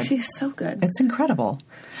so good. She's so good. It's incredible.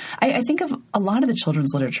 I think of a lot of the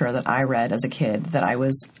children's literature that I read as a kid that A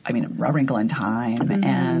Wrinkle in Time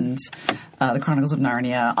and The Chronicles of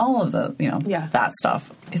Narnia, all of the, that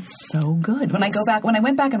stuff. It's so good. When I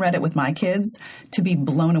went back and read it with my kids, to be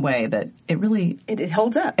blown away that it really... It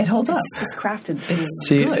holds up. It holds up. It's just crafted.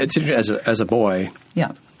 It's as a boy...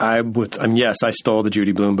 Yeah. Yes, I stole the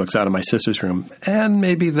Judy Blume books out of my sister's room, and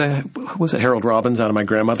maybe Harold Robbins out of my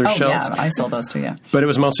grandmother's shelves? Yeah, I sold those too, yeah. But it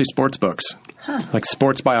was mostly sports books, like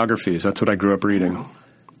sports biographies. That's what I grew up reading.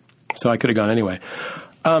 So I could have gone anyway.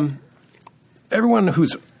 Everyone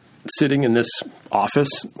who's sitting in this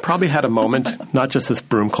office probably had a moment, not just this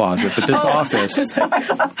broom closet, but this office.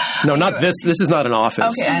 No, not this. This is not an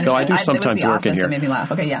office. Okay, no, I do sometimes work in here. That made me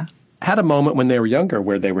laugh. Okay, yeah. Had a moment when they were younger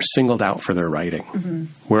where they were singled out for their writing,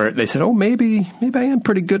 where they said, "Oh, maybe I am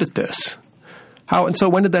pretty good at this." So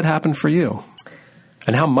when did that happen for you?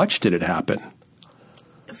 And how much did it happen?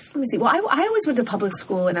 Let me see. Well, I always went to public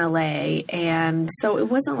school in L.A., and so it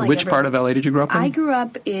wasn't like... Which part of L.A. did you grow up in? I grew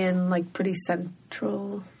up in, pretty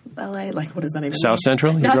central L.A. What is that even? South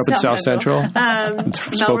Central? You grew up in South Central?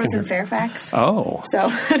 Melrose and Fairfax. Oh. So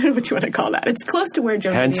I don't know what you want to call that. It's close to where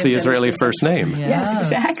Joe... Hence the Israeli first name. Yes,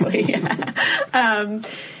 exactly. Yeah.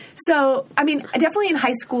 So, definitely in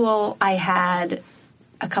high school, I had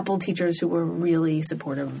a couple teachers who were really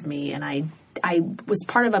supportive of me, and I was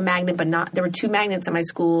part of a magnet, but not... There were 2 magnets at my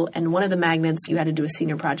school, and one of the magnets, you had to do a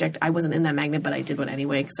senior project. I wasn't in that magnet, but I did one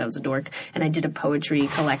anyway because I was a dork, and I did a poetry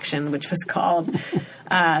collection, which was called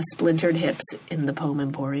Splintered Hips in the Poem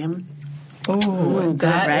Emporium. Oh,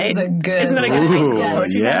 that right? is a good... Isn't that a good high school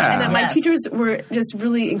poetry? Yeah. And then my teachers were just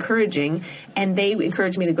really encouraging, and they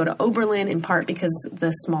encouraged me to go to Oberlin in part because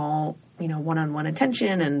the small... one-on-one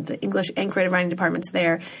attention and the English and creative writing departments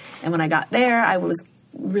there. And when I got there, I was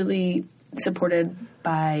really supported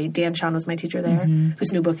by Dan Shawn was my teacher there,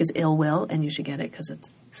 whose new book is Ill Will, and you should get it because it's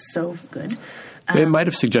so good. They might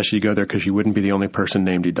have suggested you go there because you wouldn't be the only person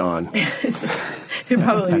named Edan.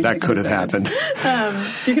 That could have happened.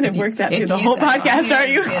 You're going to work that through the whole podcast,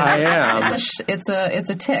 aren't you? I am. It's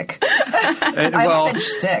a tick. Well, I said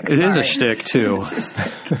shtick. It is a shtick, too.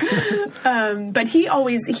 But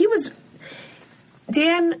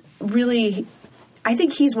Dan really... I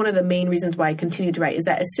think he's one of the main reasons why I continued to write is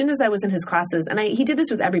that as soon as I was in his classes, and he did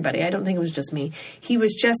this with everybody, I don't think it was just me, he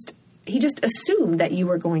just assumed that you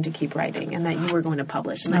were going to keep writing and that you were going to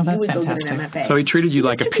publish and that you would fantastic. go get an MFA. So he treated you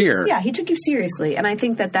like a peer. He took you seriously, and I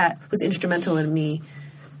think that was instrumental in me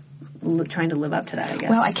trying to live up to that, I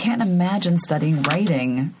guess. Well, I can't imagine studying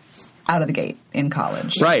writing out of the gate in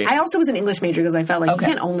college. Right. I also was an English major because I felt like you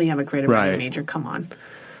can't only have a creative writing major. Come on.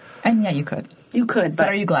 And yeah, you could. You could, but...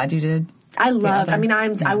 Are you glad you did? I love,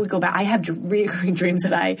 I would go back. I have recurring dreams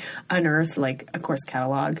that I unearth, like a course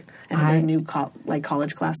catalog and new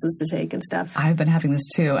college classes to take and stuff. I've been having this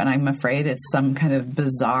too, and I'm afraid it's some kind of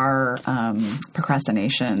bizarre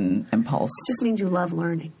procrastination impulse. It just means you love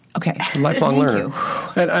learning. Okay. Lifelong learner. You.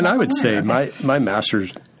 And I would say my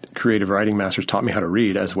master's, creative writing master's taught me how to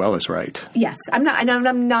read as well as write. Yes. I'm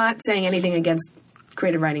not saying anything against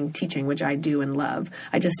creative writing teaching, which I do and love.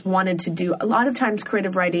 I just wanted to do... A lot of times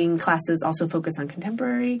creative writing classes also focus on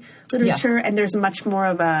contemporary literature, and there's much more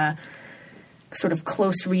of a sort of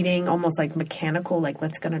close reading, almost like mechanical, like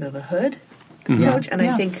let's get under the hood approach. And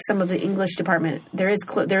I think some of the English department, there is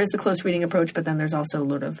the close reading approach, but then there's also a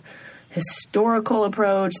lot of historical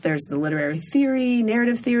approach. There's the literary theory,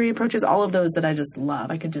 narrative theory approaches, all of those that I just love.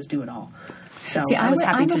 I could just do it all. So I was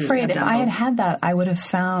happy to... I'm afraid if I had that, I would have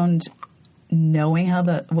found... knowing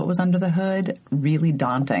what was under the hood really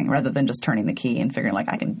daunting rather than just turning the key and figuring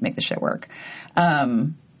I can make this shit work.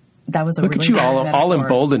 That was a Look really at you all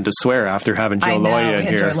emboldened to swear after having Joe Loya in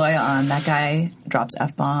here. Joe Loya on. That guy drops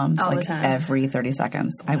F-bombs all the time. Every 30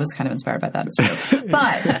 seconds. I was kind of inspired by that. It's true.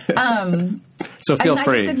 But so feel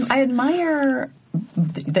free. I admire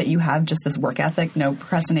that you have just this work ethic, no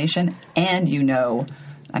procrastination, and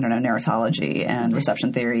narratology and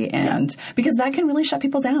reception theory, and because that can really shut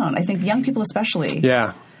people down. I think young people especially.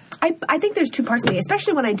 Yeah. I think there's 2 parts to me,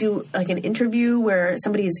 especially when I do an interview where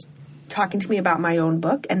somebody's talking to me about my own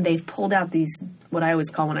book and they've pulled out these, what I always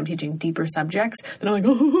call when I'm teaching, deeper subjects. Then I'm like,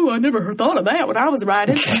 oh, I never thought of that when I was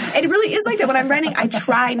writing. And it really is like that. When I'm writing, I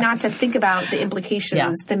try not to think about the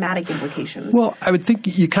implications, thematic implications. Well, I would think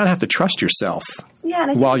you kind of have to trust yourself. Yeah,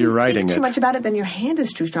 and I think while if you're you writing think too much about it, then your hand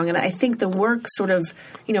is too strong. And I think the work sort of,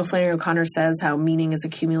 Flannery O'Connor says how meaning is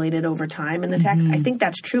accumulated over time in the text. I think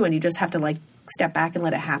that's true, and you just have to step back and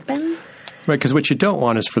let it happen. Right, because what you don't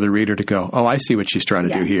want is for the reader to go, oh, I see what she's trying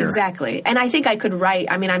to do here. Exactly. And I think I could write,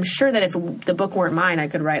 I mean, I'm sure that if the book weren't mine, I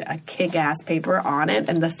could write a kick-ass paper on it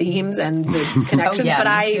and the themes and the connections, but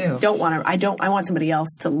I don't want to, I want somebody else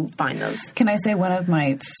to find those. Can I say one of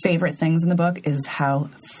my favorite things in the book is how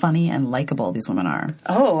funny and likable these women are?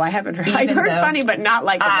 Oh, I haven't heard. I've heard funny, but not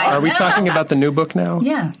likable. Are we talking about the new book now?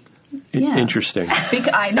 Yeah. Yeah. Interesting.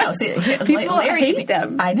 I know. See, people hate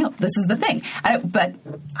them. I know. This is the thing. But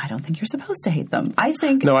I don't think you're supposed to hate them. I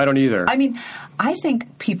think... No, I don't either. I mean, I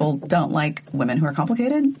think people don't like women who are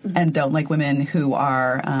complicated and don't like women who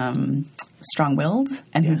are strong-willed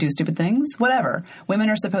and who do stupid things. Whatever. Women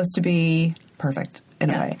are supposed to be perfect in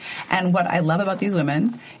a way. And what I love about these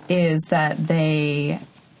women is that they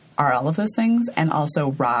are all of those things and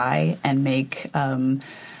also wry and make...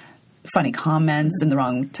 funny comments at the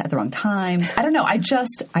wrong times. I don't know.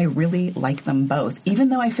 I really like them both, even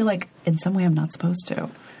though I feel like in some way I'm not supposed to.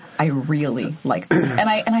 I really like them, and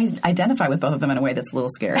I identify with both of them in a way that's a little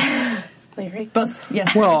scary. Larry? Both,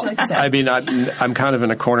 yes. Well, I mean, I'm kind of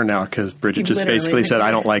in a corner now because Bridget just basically said I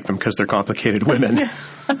don't like them because they're complicated women.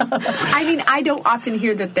 I mean, I don't often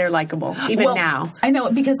hear that they're likable, even now. I know,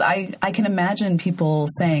 because I can imagine people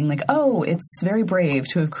saying, like, oh, it's very brave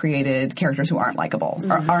to have created characters who aren't likable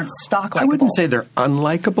or aren't stock likable. I wouldn't say they're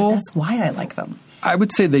unlikable. That's why I like them. I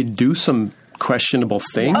would say they do some questionable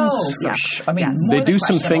things. Oh, yeah. I mean, they do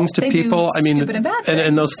some things to people. I mean, stupid and bad things.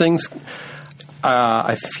 And those things,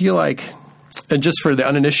 I feel like, and just for the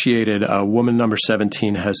uninitiated, woman number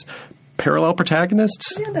 17 has parallel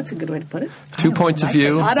protagonists. Yeah, that's a good way to put it. 2 points of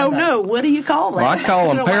view. I don't know. What do you call them? Well, I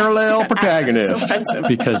call them parallel protagonists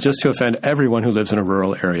because just to offend everyone who lives in a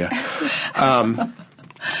rural area.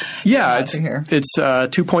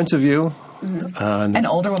 It's 2 points of view. Mm-hmm. An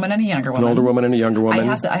older woman and a younger woman. An older woman and a younger woman.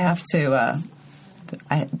 I have to.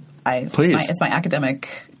 Please. It's my academic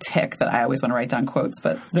tick that I always want to write down quotes,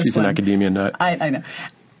 but she's an academia nut. I know.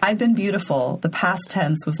 I've been beautiful. The past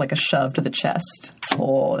tense was like a shove to the chest.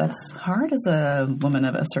 Oh, that's hard as a woman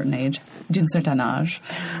of a certain age, d'une certain âge.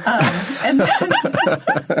 And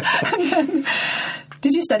then,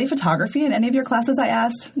 did you study photography in any of your classes? I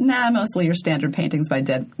asked. Nah, mostly your standard paintings by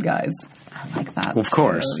dead guys. I like that. Of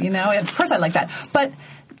course. Too. Of course I like that. But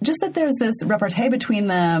just that there's this repartee between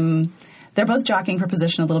them. They're both jockeying for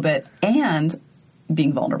position a little bit and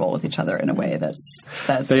being vulnerable with each other in a way that's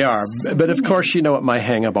they are. So but of course, you know what my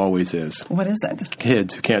hang-up always is. What is it?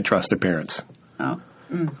 Kids who can't trust their parents. Oh.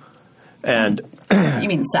 And you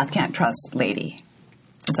mean Seth can't trust Lady?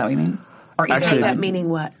 Is that what you mean? Or actually, that meaning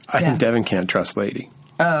what? I think Devin can't trust Lady.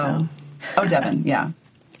 Oh, Devin, yeah.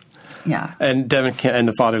 Yeah. And Devin can't, and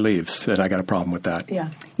the father leaves, and I got a problem with that.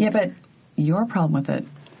 Yeah. Yeah, but your problem with it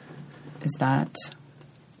is that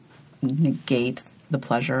negate the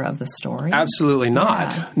pleasure of the story? Absolutely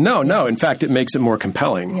not. Yeah. No. In fact, it makes it more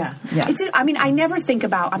compelling. Yeah. I never think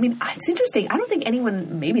about, it's interesting. I don't think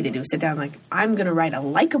anyone, maybe they do sit down like, I'm going to write a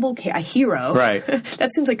likable a hero. Right.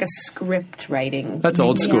 That seems like a script writing. That's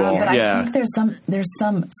old school. Yeah, but I think there's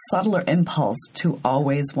some subtler impulse to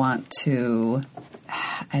always want to,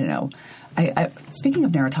 I don't know. Speaking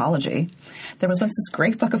of narratology, there was once this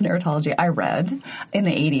great book of narratology I read in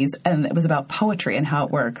the 80s, and it was about poetry and how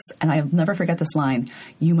it works. And I'll never forget this line: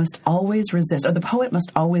 "You must always resist, or the poet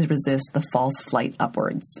must always resist the false flight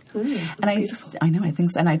upwards." And beautiful. I know, I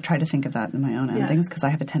think so, and I try to think of that in my own endings because I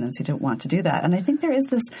have a tendency to want to do that. And I think there is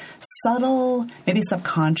this subtle, maybe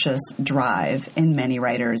subconscious drive in many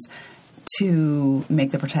writers to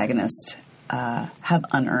make the protagonist have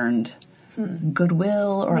unearned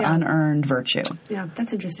goodwill or unearned virtue. Yeah,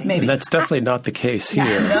 that's interesting. Maybe. That's definitely not the case here.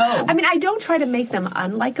 No. I don't try to make them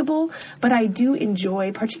unlikable, but I do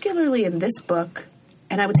enjoy, particularly in this book,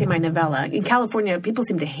 and I would say my novella. In California, people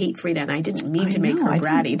seem to hate Frida, and I didn't mean to make her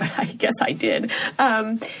bratty, but I guess I did.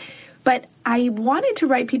 But I wanted to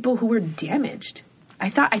write people who were damaged. I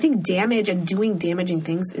think damage and doing damaging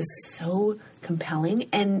things is so compelling,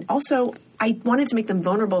 and also I wanted to make them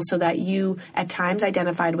vulnerable so that you at times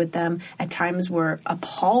identified with them, at times were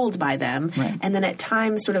appalled by them, and then at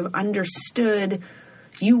times sort of understood.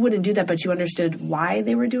 You wouldn't do that, but you understood why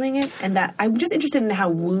they were doing it, and that I'm just interested in how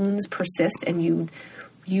wounds persist and you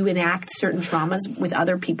enact certain traumas with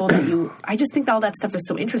other people I just think all that stuff is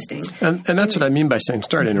so interesting. And that's what I mean by saying,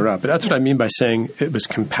 sorry to interrupt, but that's what I mean by saying it was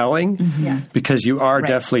compelling because you are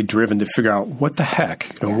definitely driven to figure out what the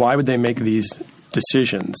heck, why would they make these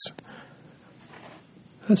decisions?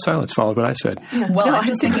 Silence followed what I said. Yeah. Well, I'm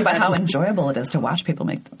just thinking about how enjoyable it is to watch people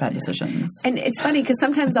make bad decisions. And it's funny because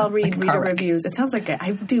sometimes I'll read reader reviews. It sounds like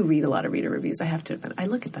I do read a lot of reader reviews. I have to admit. I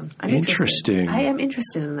look at them. I'm interesting. I am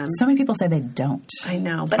interested in them. So many people say they don't. I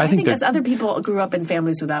know. But I think as other people grew up in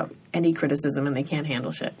families without any criticism and they can't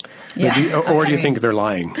handle shit. Yeah. Or do you think they're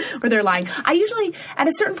lying? Or they're lying. I usually, at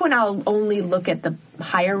a certain point, I'll only look at the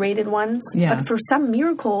higher rated ones. Yeah. But for some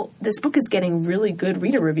miracle, this book is getting really good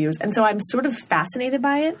reader reviews. And so I'm sort of fascinated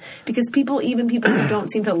by it because even people who don't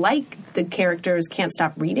seem to like the characters can't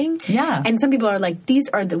stop reading. Yeah. And some people are like, these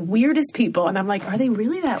are the weirdest people. And I'm like, are they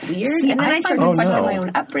really that weird? See, and then I start to question my no.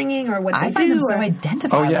 own upbringing or what they I find do. them so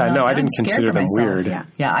identifiable. Oh, yeah, no, I didn't consider them weird.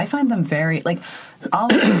 Yeah. I find them very, like,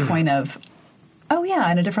 always to the point of, oh,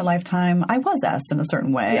 yeah, in a different lifetime, I was asked in a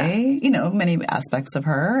certain way, many aspects of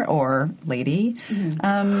her or lady.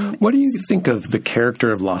 Mm-hmm. What do you think of the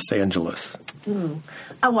character of Los Angeles? Oh,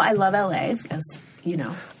 well, I love L.A., as you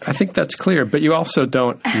know. I think that's clear, but you also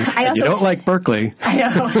don't. You don't like Berkeley. I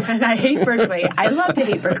know, and I hate Berkeley. I love to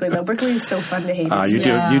hate Berkeley, though. Berkeley is so fun to hate.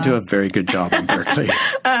 You do a very good job in Berkeley.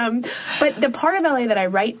 But the part of LA that I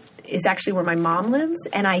write is actually where my mom lives,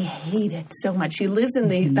 and I hate it so much. She lives in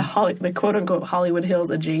the quote unquote Hollywood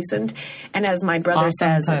Hills adjacent, and as my brother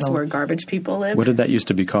says, it's where garbage people live. What did that used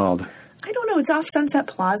to be called? I don't know. It's off Sunset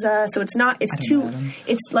Plaza, so it's not.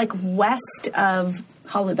 It's like west of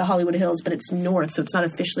the Hollywood Hills, but it's north, so it's not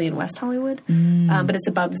officially in West Hollywood, but it's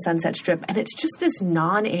above the Sunset Strip. And it's just this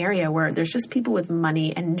non-area where there's just people with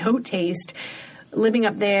money and no taste living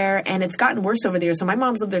up there, and it's gotten worse over the years. So my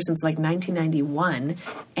mom's lived there since like 1991,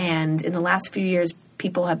 and in the last few years,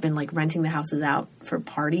 people have been like renting the houses out for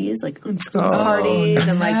parties, like parties,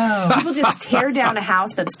 and like people just tear down a house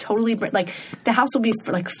that's totally like the house will be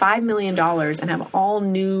for like $5 million and have all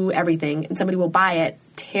new everything, and somebody will buy it,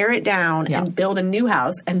 tear it down, and build a new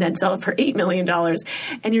house, and then sell it for $8 million.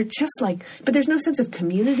 And you're just like, but there's no sense of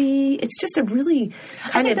community. It's just a really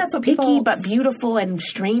kind of that's what icky but beautiful and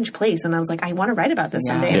strange place. And I was like, I want to write about this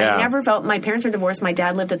someday. And I never felt. My parents were divorced. My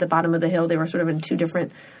dad lived at the bottom of the hill. They were sort of in two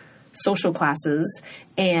different social classes,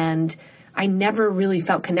 and I never really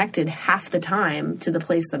felt connected half the time to the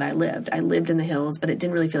place that I lived. I lived in the hills, but it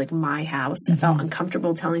didn't really feel like my house. I felt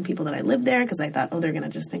uncomfortable telling people that I lived there because I thought, oh, they're going to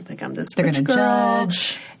just think like I'm this rich girl.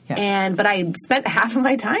 Judge. Yeah. But I spent half of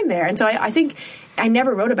my time there, and so I think I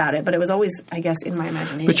never wrote about it, but it was always, I guess, in my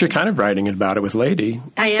imagination. But you're kind of writing about it with Lady.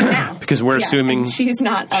 I am now because we're assuming she's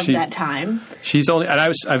not of that time. She's only, and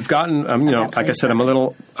I've gotten, like I said, I'm a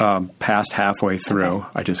little past halfway through. Okay.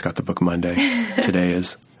 I just got the book Monday. Today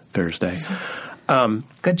is Thursday.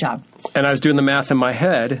 Good job. And I was doing the math in my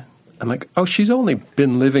head. I'm like, oh, she's only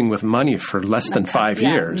been living with money for less than 5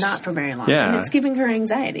 years. Not for very long. Yeah. And it's giving her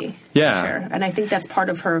anxiety. Yeah. For sure. And I think that's part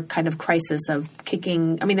of her kind of crisis of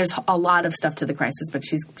kicking. I mean, there's a lot of stuff to the crisis, but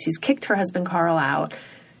she's kicked her husband Carl out.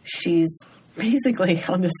 She's basically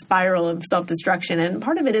on this spiral of self-destruction. And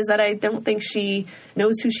part of it is that I don't think she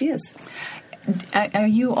knows who she is. Are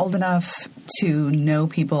you old enough to know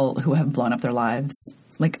people who have blown up their lives?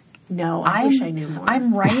 Like, no, I wish I knew more.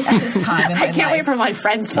 I'm right at this time in my I can't wait for my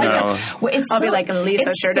friends to know. Well, I'll be like,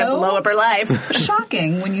 Lisa sure to blow up her life.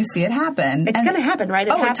 Shocking when you see it happen. It's going to happen, right?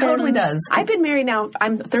 It totally does. I've been married now.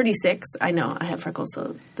 I'm 36. I know. I have freckles,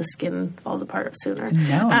 so the skin falls apart sooner.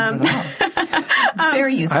 No, not at all.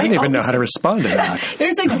 Very youthful. I don't even know how to respond to that.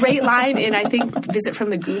 There's a great line in, I think, Visit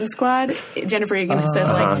from the Goon Squad. Jennifer Egan says,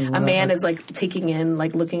 like, a man is, like, taking in,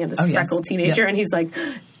 like, looking at this freckled teenager, and he's like,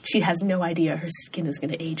 she has no idea her skin is going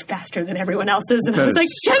to age faster than everyone else's. And I was like,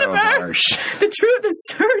 Jennifer, the truth is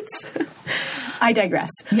hurts. I digress.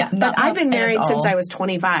 Yeah, but I've been married since I was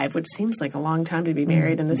 25, which seems like a long time to be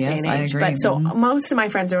married in this day and age. I agree. But so most of my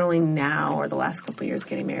friends are only now or the last couple of years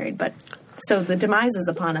getting married. But so the demise is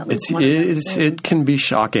upon at least one of them. It can be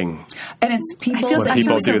shocking. And it's people that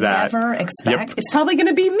you would never expect. Yep. It's probably going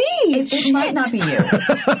to be me. It might not be you.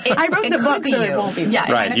 I wrote the book, so it won't be me.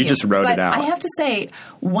 Yeah, right, you just wrote it out. I have to say,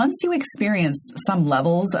 once you experience some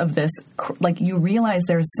levels of this, like you realize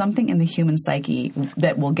there's something in the human psyche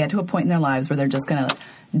that will get to a point in their lives where they're just going to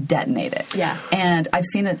detonate it. Yeah. And I've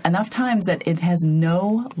seen it enough times that it has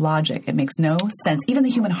no logic. It makes no sense. Even the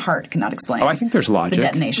human heart cannot explain. Oh, I think there's logic. The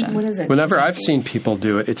detonation. What is it? Whenever I've seen people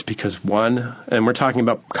do it, it's because one, and we're talking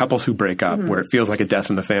about couples who break up where it feels like a death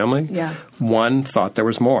in the family. Yeah. One thought there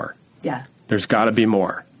was more. Yeah. There's got to be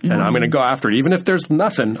more. And I'm going to go after it. Even if there's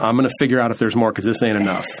nothing, I'm going to figure out if there's more because this ain't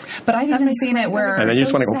enough. But I've even seen it where, and then you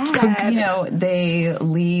just want to go, they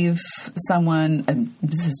leave someone, and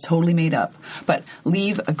this is totally made up, but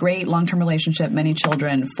leave a great long-term relationship, many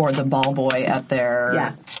children, for the ball boy at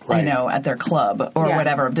their, at their club or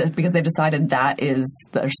whatever, because they've decided that is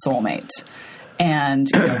their soulmate. And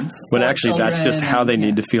when actually that's just how they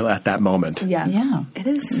need to feel at that moment. Yeah. It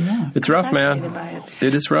is. Yeah. It's rough, man.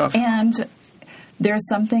 It is rough. And there's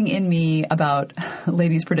something in me about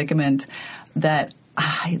Lady's predicament that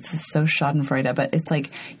it's so schadenfreude, but it's like,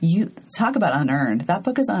 you talk about unearned. That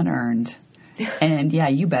book is unearned. And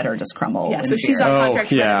you better just crumble. Yeah, so she's on contract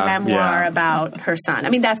to write a memoir about her son.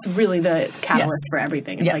 I mean, that's really the catalyst for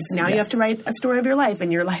everything. It's like, now you have to write a story of your life,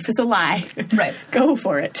 and your life is a lie. Right. Go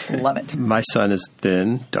for it. Love it. My son is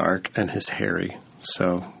thin, dark, and is hairy.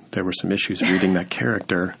 So there were some issues reading that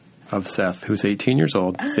character of Seth, who's 18 years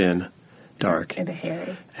old, thin, dark. And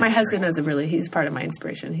hairy. My husband is he's part of my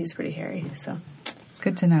inspiration. He's pretty hairy, so.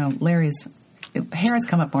 Good to know. Larry's hair has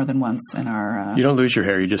come up more than once in our... You don't lose your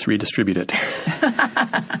hair, you just redistribute it.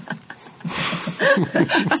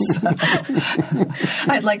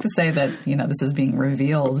 I'd like to say that, this is being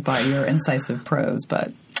revealed by your incisive prose,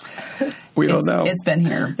 but... We don't know. It's been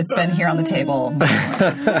here. It's been here on the table.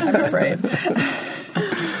 I'm afraid.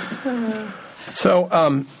 So,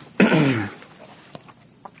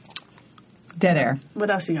 dead air. What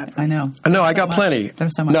else you got? I know. No, I got plenty.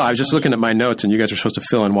 There's so much. No, I was just looking at my notes, and you guys are supposed to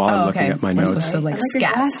fill in while I'm looking at my notes. We're supposed to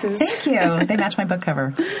scat. Thank you. They match my book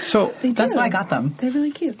cover. So that's why I got them. They're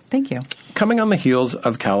really cute. Thank you. Coming on the heels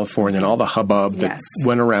of California and all the hubbub that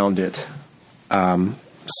went around it,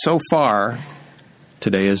 so far,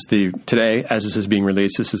 today, as this is being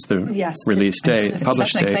released, this is the release day, it's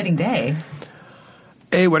published such an day. Exciting day.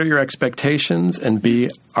 A, what are your expectations? And B,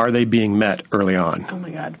 are they being met early on? Oh, my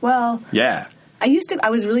God. Well, yeah. I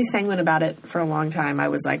was really sanguine about it for a long time. I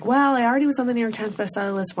was like, well, I already was on the New York Times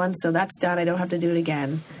bestseller list once, so that's done. I don't have to do it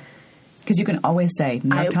again. Because you can always say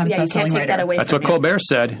New York Times bestselling writer. You can't take that away That's what Colbert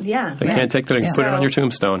said. Yeah. They can't take that and put it on your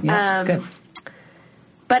tombstone. Yeah, that's good.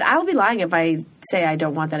 But I will be lying if I say I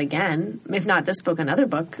don't want that again. If not this book, another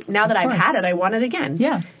book. Now that I've had it, I want it again.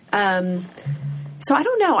 Yeah. So I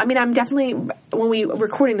don't know. I mean, I'm definitely, when we're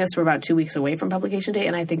recording this, we're about 2 weeks away from publication date,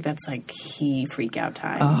 and I think that's like key freak out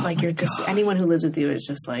time. Oh, like you're just, anyone who lives with you is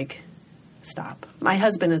just like, stop. My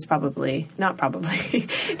husband is definitely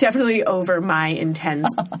over my intense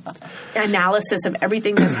analysis of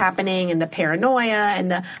everything that's happening and the paranoia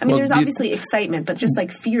and there's obviously excitement, but just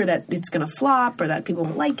like fear that it's going to flop or that people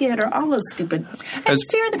won't like it or all those stupid. And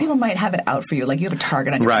fear that people might have it out for you, like you have a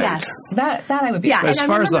target on your back. Yes. That I would be. Yeah, as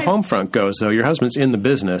far as the home front goes, though, your husband's in the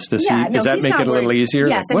business. Does that make it a little easier?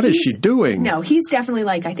 Yes, like, what is she doing? No, he's definitely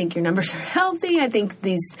like, I think your numbers are healthy. I think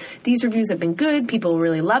these reviews have been good. People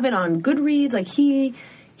really love it on Goodreads. Like he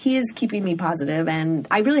is keeping me positive, and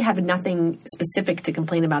I really have nothing specific to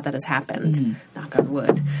complain about that has happened. Knock on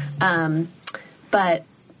wood. But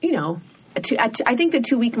I think the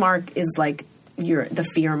 2 week mark is like the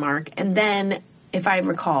fear mark, and then if I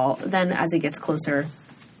recall, then as it gets closer,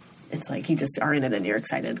 it's like you just are in it and you're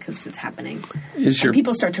excited because it's happening. And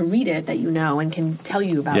people start to read it that and can tell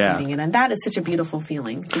you about reading it, and that is such a beautiful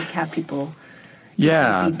feeling to have people.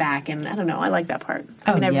 Feedback, and I don't know. I like that part.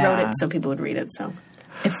 I wrote it so people would read it. So,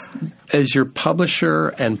 as your publisher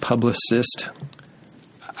and publicist,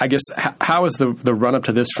 I guess how is the run up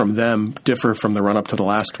to this from them differ from the run up to the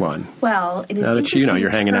last one? Well, now that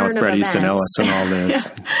you're hanging out with Bret Easton Ellis and all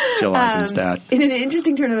this, Jill Eisenstadt. In an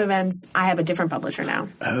interesting turn of events, I have a different publisher now.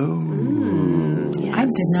 Oh, yes. I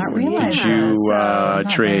did not realize. Did you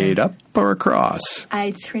trade up or across?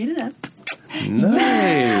 I traded up.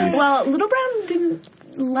 Nice. Well, Little Brown didn't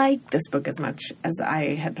like this book as much as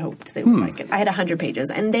I had hoped they would like it. I had 100 pages,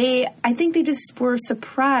 and I think they just were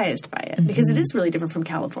surprised by it because it is really different from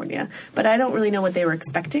California. But I don't really know what they were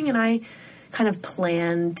expecting, and I kind of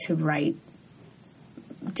planned to write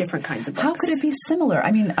different kinds of books. How could it be similar?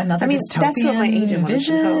 I mean, another dystopian that's what my agent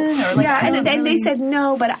vision? Or and they said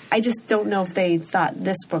no, but I just don't know if they thought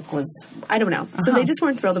this book was, I don't know. So they just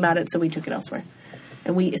weren't thrilled about it, so we took it elsewhere.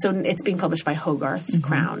 And so it's being published by Hogarth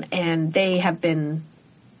Crown, and they have been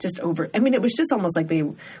just over. I mean, it was just almost like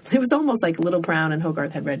it was almost like Little Brown and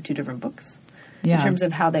Hogarth had read two different books in terms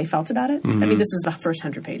of how they felt about it. I mean, this was the first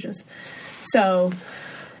 100 pages. So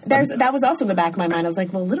that was also in the back of my mind. I was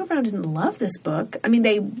like, well, Little Brown didn't love this book. I mean,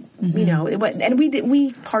 they, and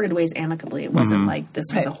we parted ways amicably. It wasn't like this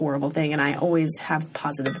was a horrible thing. And I always have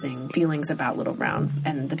positive feelings about Little Brown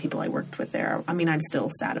and the people I worked with there. I mean, I'm still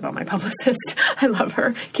sad about my publicist. I love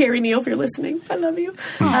her. Carrie Neal, if you're listening, I love you.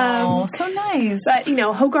 Oh, so nice. But,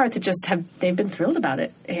 Hogarth they've been thrilled about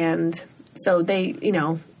it. And so they,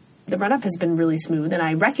 the run-up has been really smooth. And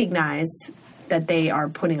I recognize that they are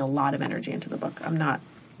putting a lot of energy into the book. I'm not.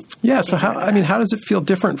 Yeah, so how does it feel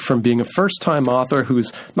different from being a first-time author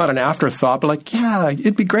who's not an afterthought, but like, yeah,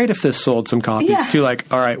 it'd be great if this sold some copies, to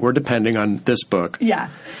like, all right, we're depending on this book. Yeah.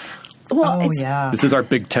 Well, this is our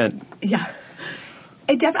big tent. Yeah.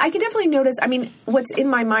 I can definitely notice. I mean, what's in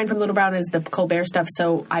my mind from Little Brown is the Colbert stuff.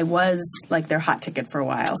 So I was like their hot ticket for a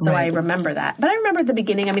while. So I remember that. But I remember at the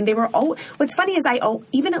beginning. I mean, they were all. What's funny is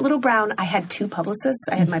even at Little Brown, I had two publicists.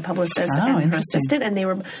 I had my publicist and her assistant, and they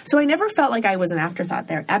were. So I never felt like I was an afterthought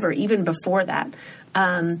there ever, even before that.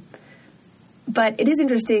 But it is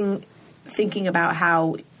interesting thinking about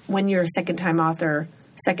how when you're a second-time author,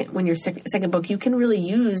 when your second book, you can really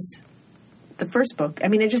use the first book. I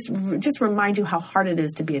mean, it just reminds you how hard it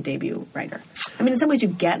is to be a debut writer. I mean, in some ways, you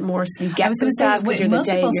get some stuff because you're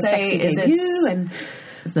your sexy debut, and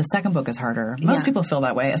the second book is harder. Most people feel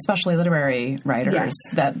that way, especially literary writers,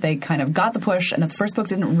 that they kind of got the push, and if the first book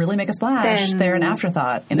didn't really make a splash, they're an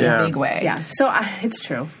afterthought in a big way. Yeah, so it's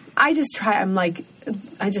true. I just try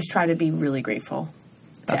to be really grateful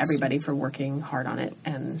to everybody for working hard on it,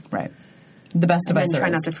 and the best advice. And try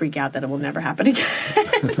not to freak out that it will never happen again.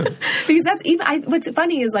 Because that's even. What's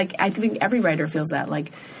funny is like I think every writer feels that.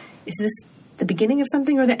 Like, is this the beginning of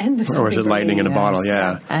something or the end of something? Or is it lightning in a bottle?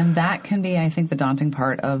 Yeah. And that can be, I think, the daunting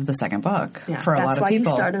part of the second book for a lot of people. That's why you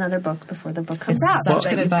start another book before the book comes out. Such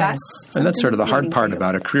good advice. And that's sort of the hard part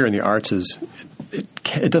about a career in the arts is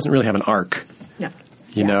it doesn't really have an arc. No.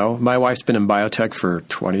 You know, my wife's been in biotech for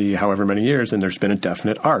 20, however many years, and there's been a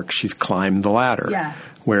definite arc. She's climbed the ladder. Yeah.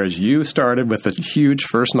 Whereas you started with a huge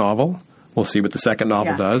first novel. We'll see what the second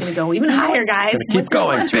novel does. It's going to go even higher, guys. Keep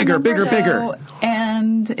going. Bigger, bigger.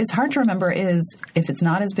 And it's hard to remember is if it's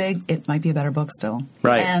not as big, it might be a better book still.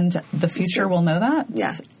 Right. And the future will know that.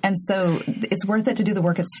 Yeah. And so it's worth it to do the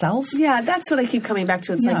work itself. Yeah, that's what I keep coming back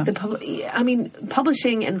to. It's like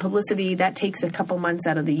publishing and publicity, that takes a couple months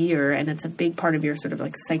out of the year, and it's a big part of your sort of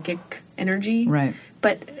like psychic energy. Right.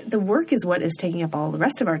 But the work is what is taking up all the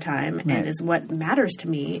rest of our time and is what matters to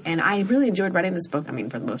me. And I really enjoyed writing this book, I mean,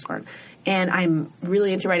 for the most part. And I'm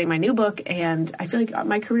really into writing my new book, and I feel like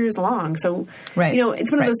my career is long. So, you know,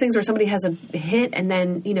 it's one of those things where somebody has a hit, and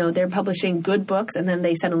then, you know, they're publishing good books, and then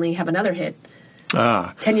they suddenly have another hit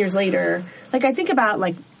 10 years later. Like, I think about,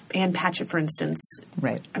 like, Anne Patchett, for instance.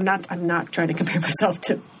 Right. I'm not trying to compare myself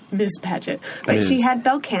to Miss Patchett, but she had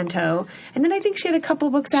Bel Canto, and then I think she had a couple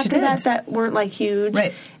books after that weren't like huge.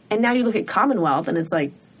 Right. And now you look at Commonwealth, and it's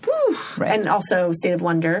like, whew, and also State of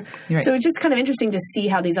Wonder. Right. So it's just kind of interesting to see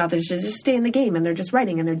how these authors just stay in the game, and they're just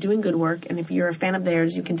writing, and they're doing good work. And if you're a fan of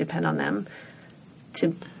theirs, you can depend on them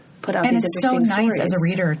to put out these interesting stories. And it's so nice as a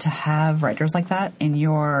reader to have writers like that in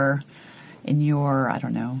your I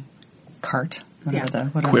don't know, cart.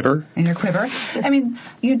 Quiver. In your quiver. I mean,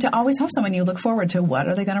 to always have someone you look forward to. What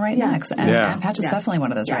are they going to write next? And Anne Patchett's definitely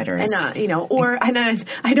one of those writers. And you know, and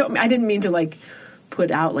I didn't mean to like put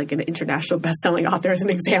out like an international best-selling author as an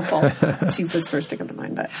example. She was first to come to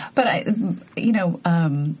mind, but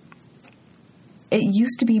it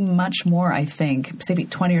used to be much more, I think, say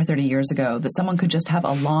 20 or 30 years ago, that someone could just have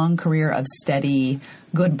a long career of steady,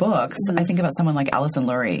 good books. Mm-hmm. I think about someone like Alison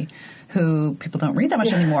Lurie, who people don't read that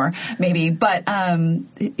much anymore, maybe. But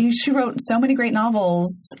she wrote so many great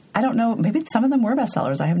novels. I don't know. Maybe some of them were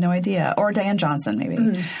bestsellers. I have no idea. Or Diane Johnson, maybe.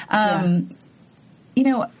 Mm-hmm. You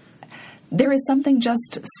know, there is something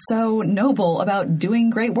just so noble about doing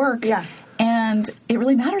great work. Yeah. And it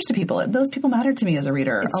really matters to people. Those people matter to me as a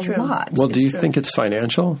reader lot. Well, do you think it's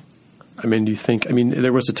financial? I mean,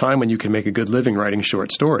 there was a time when you could make a good living writing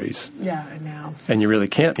short stories. Yeah, I know. And you really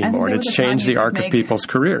can't anymore. And it's changed the arc of people's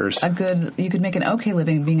careers. You could make an okay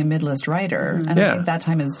living being a mid-list writer. Mm-hmm. And I think that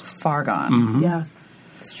time is far gone. Mm-hmm. Yeah,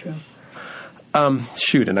 it's true.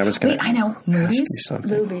 Shoot, and I was going to I know. Movies? ask you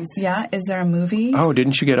something. Movies. Yeah, is there a movie? Oh,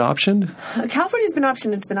 didn't you get optioned? California's been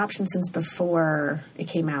optioned. It's been optioned since before it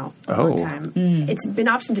came out a long time. Mm. It's been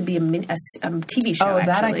optioned to be a TV show, actually.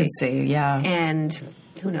 That I could see, yeah. And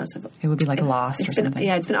who knows? It would be like Lost or something.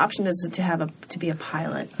 Yeah, it's been optioned to be a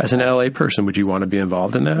pilot. As an LA person, would you want to be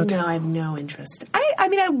involved in that? No, I have no interest. I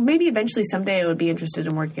mean, maybe eventually someday I would be interested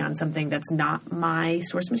in working on something that's not my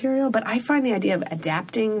source material, but I find the idea of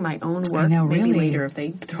adapting my own work, maybe later if they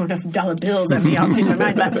throw enough dollar bills at me, I'll change my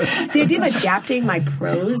mind, but the idea of adapting my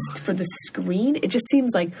prose for the screen, it just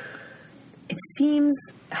seems like,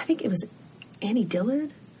 I think it was Annie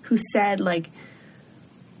Dillard who said, like,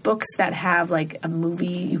 books that have like a movie,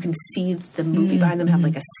 you can see the movie behind them have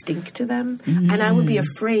like a stink to them. Mm-hmm. And I would be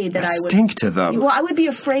afraid that stink to them. Well, I would be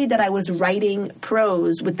afraid that I was writing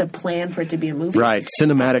prose with the plan for it to be a movie. Right.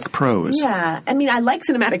 Cinematic prose. Yeah. I mean, I like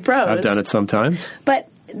cinematic prose. I've done it sometimes. But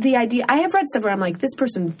the idea, I have read stuff where I'm like, this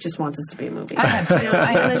person just wants us to be a movie. I have too. You know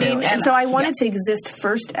what I mean? And so I want it to exist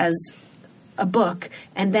first as a book,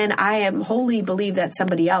 and then I wholly believe that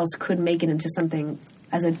somebody else could make it into something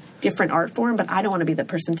as a different art form, but I don't want to be the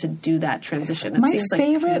person to do that transition. My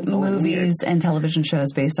favorite movies and television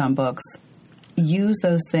shows based on books use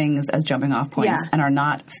those things as jumping off points and are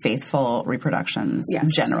not faithful reproductions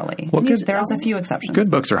generally. Well, there's a few exceptions. Good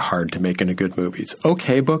books are hard to make into good movies.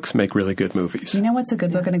 Okay books make really good movies. You know what's a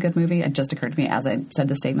good book and a good movie? It just occurred to me as I said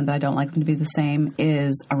the statement that I don't like them to be the same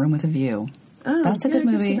is A Room with a View. That's a good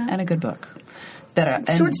movie and a good book.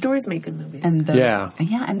 Short stories make good movies. And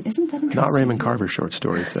and isn't that interesting? Not Raymond Carver's short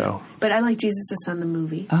stories, though. But I like Jesus the Son, the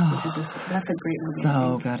movie. That's a great movie.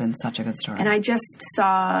 So good and such a good story. And I just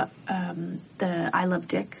saw the I Love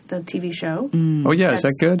Dick, the TV show. Oh, yeah. Is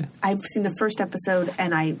that good? I've seen the first episode,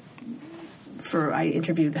 and I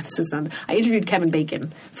interviewed Kevin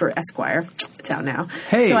Bacon for Esquire. It's out now.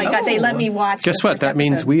 Hey, so they let me watch. Guess what? That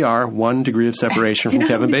means we are 1 degree of separation from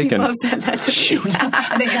Kevin Bacon. Said that to Shoot. And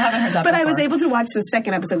then you haven't heard that. But before. I was able to watch the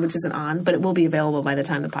second episode, which isn't on, but it will be available by the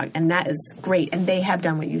time the podcast. And that is great. And they have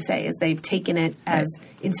done what you say, is they've taken it as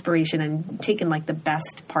inspiration and taken like the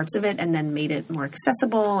best parts of it and then made it more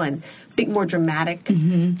accessible and more dramatic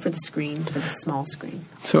for the screen, for the small screen.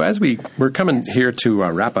 So as we're coming here to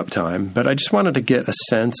wrap up time, but I just wanted to get a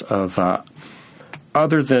sense of,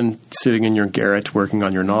 other than sitting in your garret working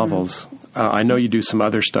on your novels, I know you do some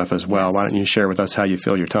other stuff as well. Yes. Why don't you share with us how you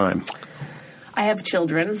fill your time? I have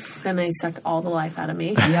children, and they suck all the life out of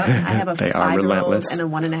me. Yep. I have a 5-year-old and a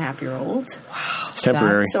 1.5-year-old. Wow. It's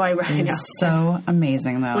temporary. So I know. So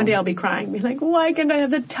amazing, though. One day I'll be crying, be like, why can't I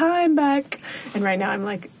have the time back? And right now I'm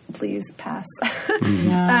like, please pass.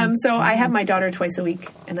 So I have my daughter twice a week,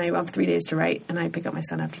 and I have 3 days to write, and I pick up my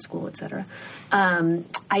son after school, etc.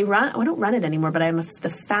 I don't run it anymore, but I'm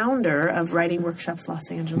the founder of Writing Workshops Los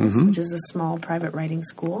Angeles, which is a small private writing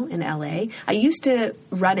school in LA. I used to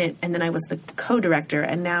run it, and then I was the co-director,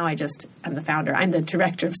 and now I'm the founder. I'm the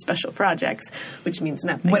director of special projects, which means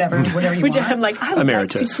nothing. Whatever you want. I'm like, I would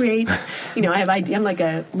Emeritus. like to create, I'm like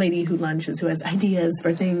a lady who lunches, who has ideas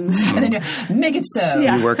for things. And then you make it so.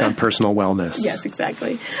 Yeah. You work on personal wellness. Yes,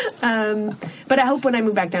 exactly. But I hope when I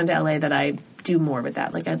move back down to LA that I do more with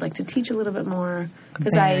that. Like, I'd like to teach a little bit more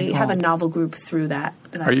because I have a novel group through that.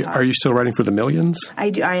 Are you still writing for the Millions?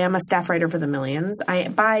 I do. I am a staff writer for the Millions.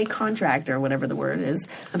 By contract, or whatever the word is,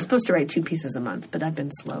 I'm supposed to write 2 pieces a month, but I've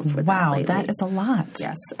been slow for that. Wow, lately. that is a lot.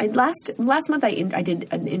 Yes. Last month I did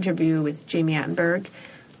an interview with Jamie Attenberg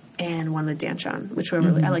and one with Dan Sean, which were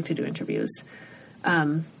really I like to do interviews.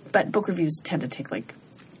 But book reviews tend to take like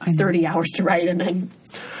 30 hours to write, and then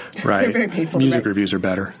they're very painful. Music reviews are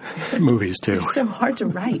better. Movies too. It's so hard to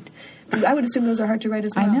write. I would assume those are hard to write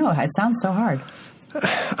as well. I know. It sounds so hard.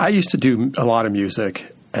 I used to do a lot of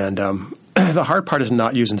music, and the hard part is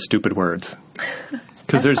not using stupid words.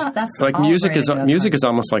 Because music is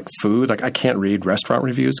almost like food. Like, I can't read restaurant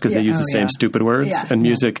reviews because they use the same stupid words, and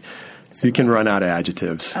music. You can run out of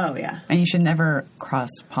adjectives. Oh, yeah. And you should never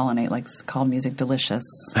cross-pollinate, like call music delicious.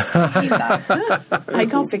 I hate that. I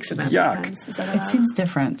call fiction that sometimes. Is that it seems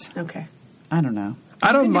different. Okay. I don't know.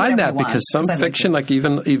 I don't mind that because some fiction, like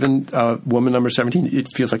even Woman Number 17, it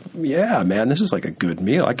feels like, yeah, man, this is like a good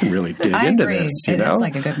meal. I can really dig into this. It is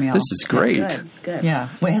like a good meal. This is great. Good. Yeah.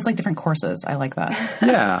 Well, it has like different courses. I like that.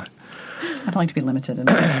 Yeah. I don't like to be limited in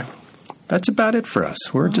that. That's about it for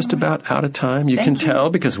us. We're just about out of time. You can tell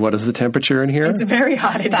because what is the temperature in here? It's very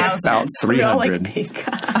hot in here. About 300.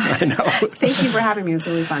 I know. Thank you for having me. It was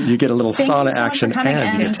really fun. You get a little sauna action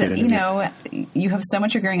and you know, you have so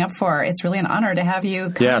much you're gearing up for. It's really an honor to have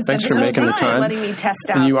you come and thanks for making the time. Letting me test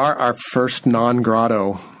out. And you are our first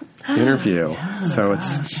non-grotto interview. So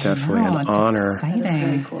it's definitely an honor. Exciting. That's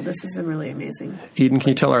very cool. This is really amazing. Eden, can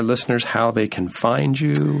you tell our listeners how they can find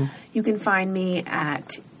you? You can find me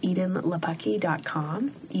at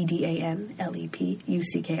EdanLepucki.com,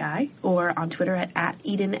 EdanLepucki, or on Twitter at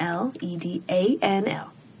EdanL, EDANL.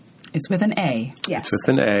 It's with an A. Yes. It's with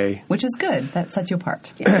an A. Which is good. That sets you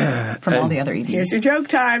apart from all the other EDs. Here's your joke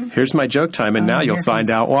time. Here's my joke time, and now you'll find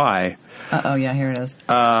out why. Uh-oh, yeah, here it is.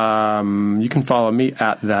 You can follow me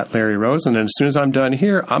at that Larry Rose, and then as soon as I'm done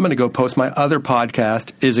here, I'm going to go post my other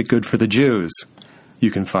podcast, Is It Good for the Jews? You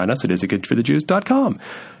can find us at isitgoodforthejews.com.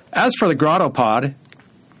 As for the Grotto Pod,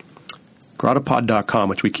 grottopod.com,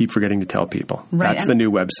 which we keep forgetting to tell people. Right. That's the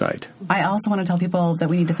new website. I also want to tell people that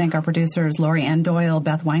we need to thank our producers, Lori Ann Doyle,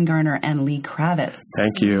 Beth Weingarner, and Lee Kravitz.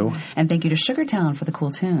 Thank you. And thank you to Sugartown for the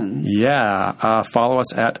cool tunes. Yeah. Follow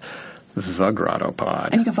us at The Grotto Pod.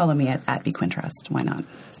 And you can follow me at BQuintrust. Why not?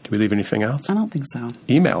 Do we leave anything else? I don't think so.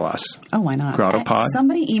 Email us. Oh, why not? Grottopod.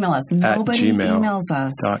 Somebody email us. Nobody emails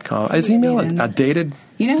us. .com. Is email a dated?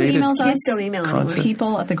 You know who emails us? Kids don't email us.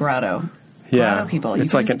 People at the Grotto. Yeah. Grotto people. You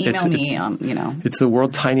can just email me, It's the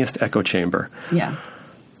world's tiniest echo chamber. Yeah.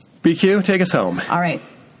 BQ, take us home. All right.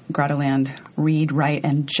 Grottoland, read, write,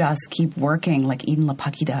 and just keep working like Edan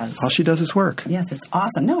Lepucki does. All she does is work. Yes, it's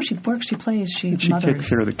awesome. No, she works, she plays, she mothers. Takes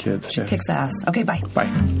care of the kids. She kicks ass. Okay, bye.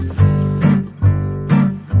 Bye.